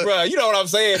what. Bro, you know what I'm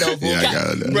saying though. Fool. Yeah, I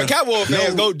got it. Bro, Cowboy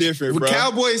fans go different, bro.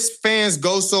 Cowboys fans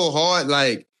go so hard.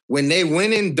 Like when they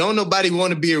winning, don't nobody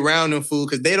want to be around them, fool,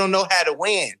 because they don't know how to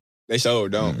win. They sure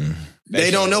don't. Mm-hmm. They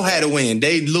don't know how to win.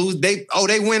 They lose. They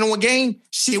win on a game.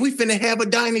 Shit, we finna have a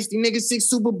dynasty, nigga. 6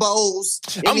 Super Bowls.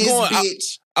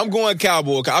 I'm going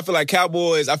Cowboys. I feel like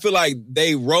Cowboys,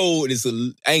 they road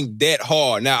ain't that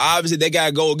hard. Now, obviously, they got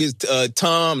to go against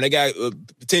Tom. They got to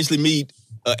potentially meet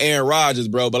Aaron Rodgers,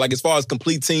 bro. But like as far as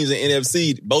complete teams in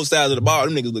NFC, both sides of the ball,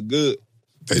 them niggas look good.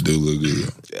 They do look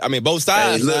good. I mean, both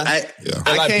sides. People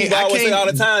always say all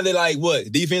the time, they like,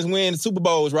 what? Defense win Super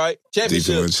Bowls, right?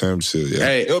 Championship.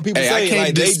 Yeah. People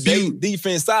say they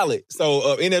defense solid.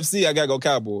 So NFC, I got to go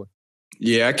Cowboys.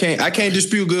 Yeah, I can't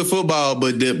dispute good football,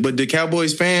 but the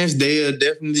Cowboys fans, they are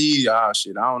definitely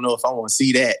shit. I don't know if I want to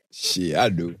see that. Shit, I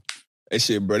do. That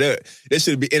shit, bro. That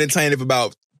should be entertaining for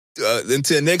about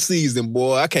until next season,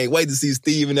 boy. I can't wait to see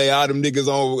Steve and all them niggas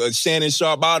on Shannon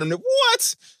Sharp, all them.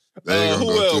 What? They gonna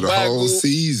go through the whole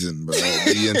season, bro.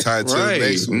 Be entitled to the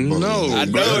next one. No, I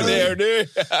know they're there.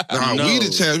 We the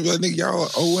champs. Nigga, y'all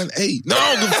 0-8. No,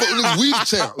 we the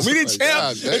champs. We the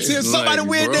champs until somebody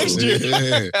win next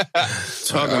year.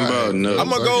 Talking about no. I'm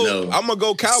gonna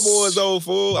go Cowboys though,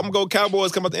 fool. I'm gonna go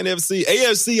Cowboys come out the NFC.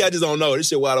 AFC, I just don't know. This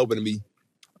shit wide open to me.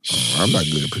 I'm not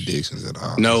good at predictions at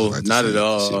all. No, not at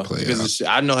all. Because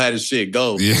I know how this shit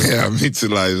go. Yeah, me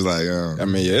too. I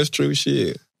mean, yeah, it's true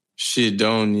shit. Shit,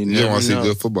 don't you You never want to see know.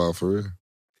 good football for real.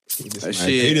 He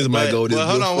just might go this good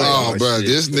hold on, wait. Oh, bro,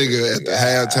 this nigga at the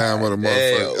halftime of the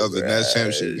motherfucker Damn, of the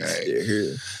national championship game.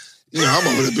 Here. You know, I'm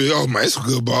over there, oh man, it's a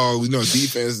good ball. You know,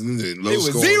 defense and low It was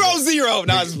scoring. 0-0.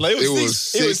 No, it was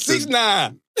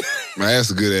 6-9. Man,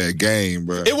 that's a good ass game,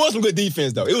 bro. It was some good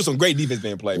defense though. It was some great defense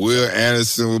being played. Will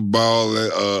Anderson was balling.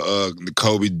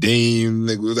 Kobe Dean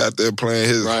nigga was out there playing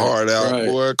his heart out.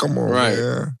 Boy, come on,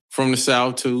 man. From the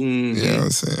South too. Mm-hmm. You know what I'm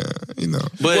saying? You know.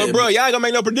 But bro, y'all ain't gonna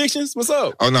make no predictions? What's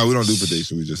up? Oh no, we don't do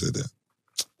predictions. We just said that.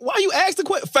 Why you asked the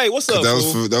question? Faye, what's up?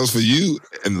 That was for you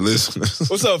and the listeners.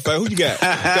 What's up, Faye? Who you got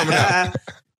coming out?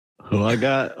 Who I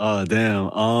got? Oh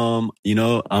damn. You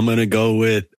know, I'm gonna go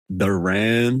with the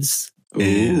Rams.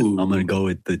 And I'm gonna go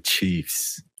with the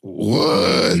Chiefs.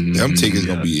 What? Them tickets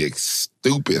gonna be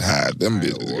stupid high. Them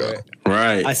bitches go.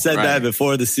 Right. I said that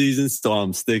before the season, so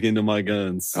I'm sticking to my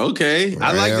guns. Okay.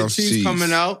 I like the Chiefs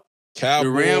coming out. Cowboys.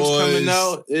 The Rams coming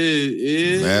out.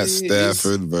 Matt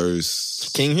Stafford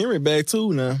versus King Henry back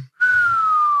too now.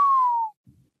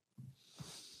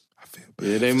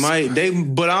 Yeah, they might.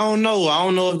 But I don't know. I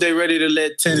don't know if they're ready to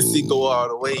let Tennessee go all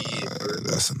the way yet.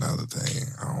 That's another thing.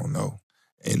 I don't know.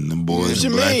 And them boys What in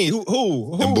you black, mean?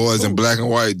 Who? Them boys in black and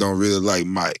white don't really like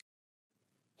Mike.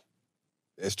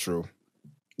 That's true.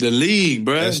 The league,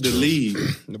 bruh. That's the true. league.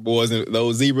 The boys and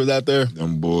those zebras out there.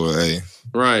 Them boys, hey.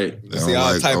 Right. They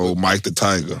don't like old Mike the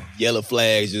Tiger. Yellow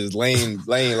flags just laying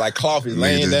like coffee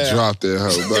laying down. Drop that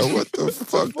hoe, bro. What the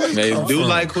fuck? They do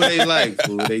like who they like,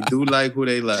 fool. They do like who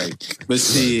they like. But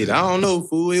shit, I don't know,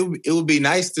 fool. It would be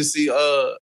nice to see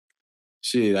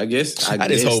shit, I guess just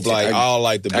hope all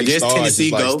the big stars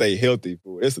Tennessee just go. Stay healthy.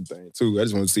 Fool. That's the thing too. I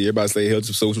just want to see everybody stay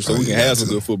healthy so we can have some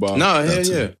good football. No, hell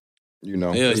yeah. You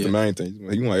know, that's the main thing.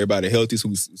 You want everybody healthy so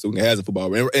we can have some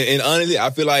football. And honestly,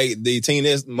 I feel like the team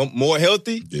that's more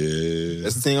healthy,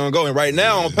 that's the team gonna go. And right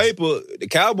now, on paper, the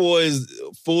Cowboys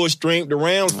full strength, the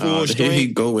Rams full strength. Here he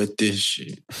go with this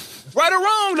shit. Right or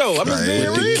wrong though, I'm just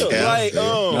being real. Like,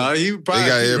 no, you probably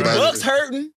got everybody. The Bucks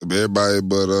hurting. Everybody,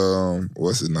 but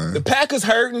what's his name? The Packers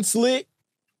hurting slick.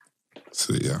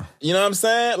 So, yeah. You know what I'm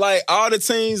saying? Like, all the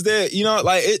teams that, you know,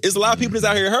 like, it's a lot of people that's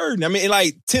out here hurting. I mean,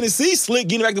 like, Tennessee slick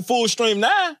getting back to full stream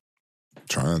now.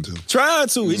 Trying to.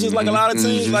 It's just like a lot of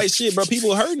teams, like, shit, bro,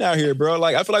 people hurting out here, bro.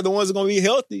 Like, I feel like the ones that are going to be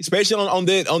healthy, especially on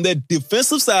that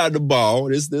defensive side of the ball,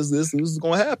 this is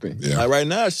going to happen. Yeah. Like, right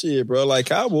now, shit, bro. Like,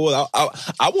 Cowboys,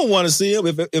 I wouldn't want to see them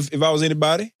if I was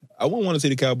anybody. I wouldn't want to see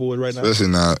the Cowboys right now. Especially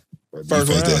not First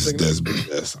defense round,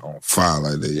 that's on fire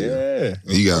like that. Yeah.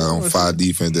 You got on fire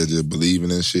defense that just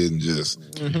believing in shit and just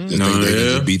think they can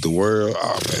just beat the world.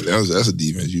 Oh man, that's a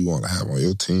defense you want to have on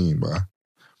your team, bro.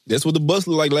 That's what the Bucks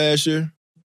looked like last year.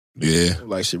 Yeah.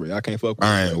 Like, shit, bro, I can't fuck with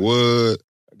I ain't what.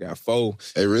 I got four.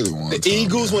 They really won. The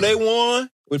Eagles, when they won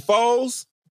with Foles,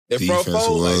 their front Defense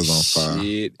four, was like, on fire.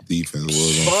 shit. Defense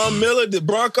was on Von fire. Miller, the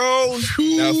Broncos,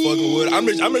 not fucking with it. I'm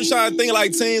just trying to think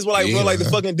like teams where like the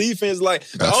fucking defense. Like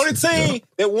the only team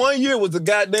that one year was the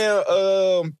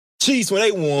goddamn Chiefs when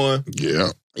they won.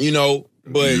 Yeah. You know,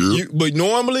 but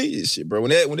normally, shit, bro,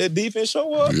 when that defense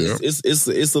show up,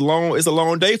 it's a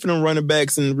long day for them running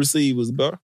backs and receivers,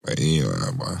 bro. Man, you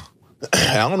know, boy.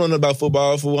 I don't know nothing about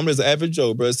football. I'm just an average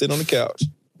Joe, bro. Sitting on the couch.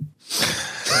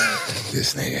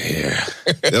 This nigga here.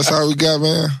 That's all we got,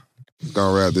 man. We're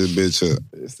gonna wrap this bitch up.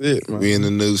 That's it, man. We in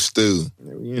the new stew.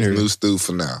 Yeah, we in here. New stew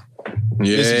for now.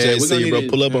 Yeah, Mr. JC, bro,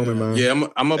 pull up on me, man. Yeah,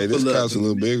 I'm gonna This pull up. couch a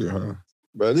little bigger, huh?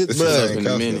 Bro, This bro, is in a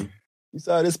couch, minute. you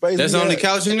saw this space? That's we on the got?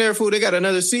 couch in there, fool. They got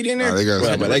another seat in there. Nah,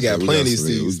 they got plenty of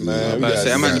seats, man. I might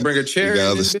have to bring a chair. We got in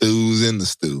other this bitch. stews in the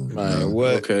stew. Man,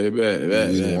 what? Okay, bet.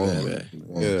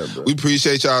 Yeah, bro. We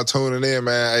appreciate y'all tuning in,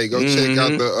 man. Hey, go check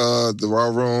out the Raw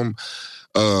Room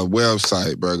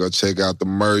website, bro. Go check out the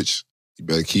merch. You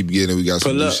better keep getting it. We got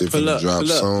some new shit from the drop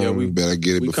soon. Yeah, we better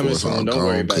get it before it's all Don't gone.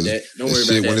 worry about that. Don't worry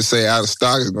about When that. it say out of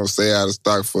stock, it's gonna stay out of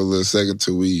stock for a little second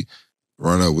till we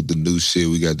run up with the new shit.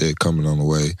 We got that coming on the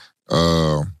way.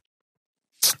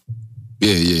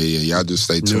 Yeah. Y'all just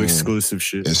stay tuned. New exclusive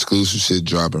shit. Exclusive shit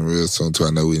dropping real soon too.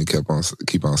 I know we didn't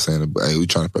keep on saying it, but hey, we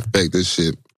trying to perfect this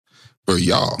shit for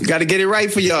y'all. You got to get it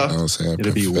right for y'all. You know what I'm saying?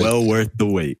 It'll be well worth the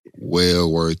wait.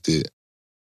 Well worth it.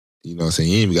 You know what I'm saying?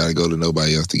 You ain't even got to go to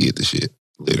nobody else to get the shit.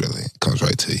 Literally. It comes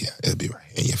right to you. It'll be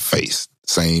right in your face.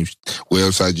 Same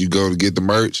website you go to get the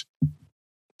merch.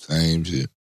 Same shit.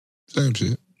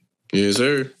 Yes,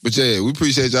 sir. But yeah, we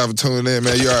appreciate y'all for tuning in,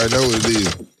 man. You already know what it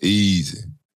is. Easy.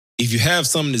 If you have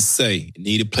something to say,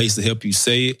 need a place to help you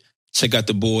say it, check out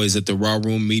the boys at the Raw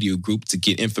Room Media Group to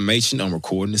get information on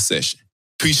recording the session.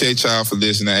 Appreciate y'all for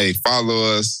listening. Hey,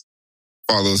 follow us.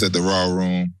 Follow us at the Raw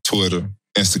Room, Twitter,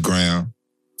 Instagram.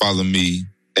 Follow me,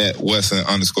 at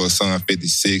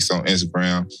Wesson_son56 on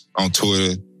Instagram. On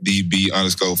Twitter,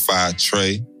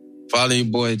 DB_5Trey. Follow your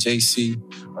boy JC.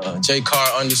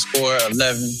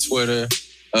 JCar_11 Twitter.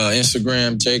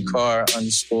 Instagram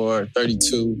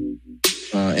JCar_32.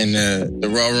 And the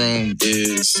Raw Room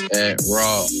is at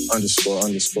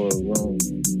raw__room.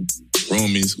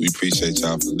 Roomies, we appreciate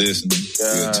y'all for listening.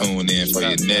 We'll tune in for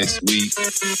your next week.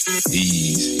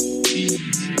 Ease.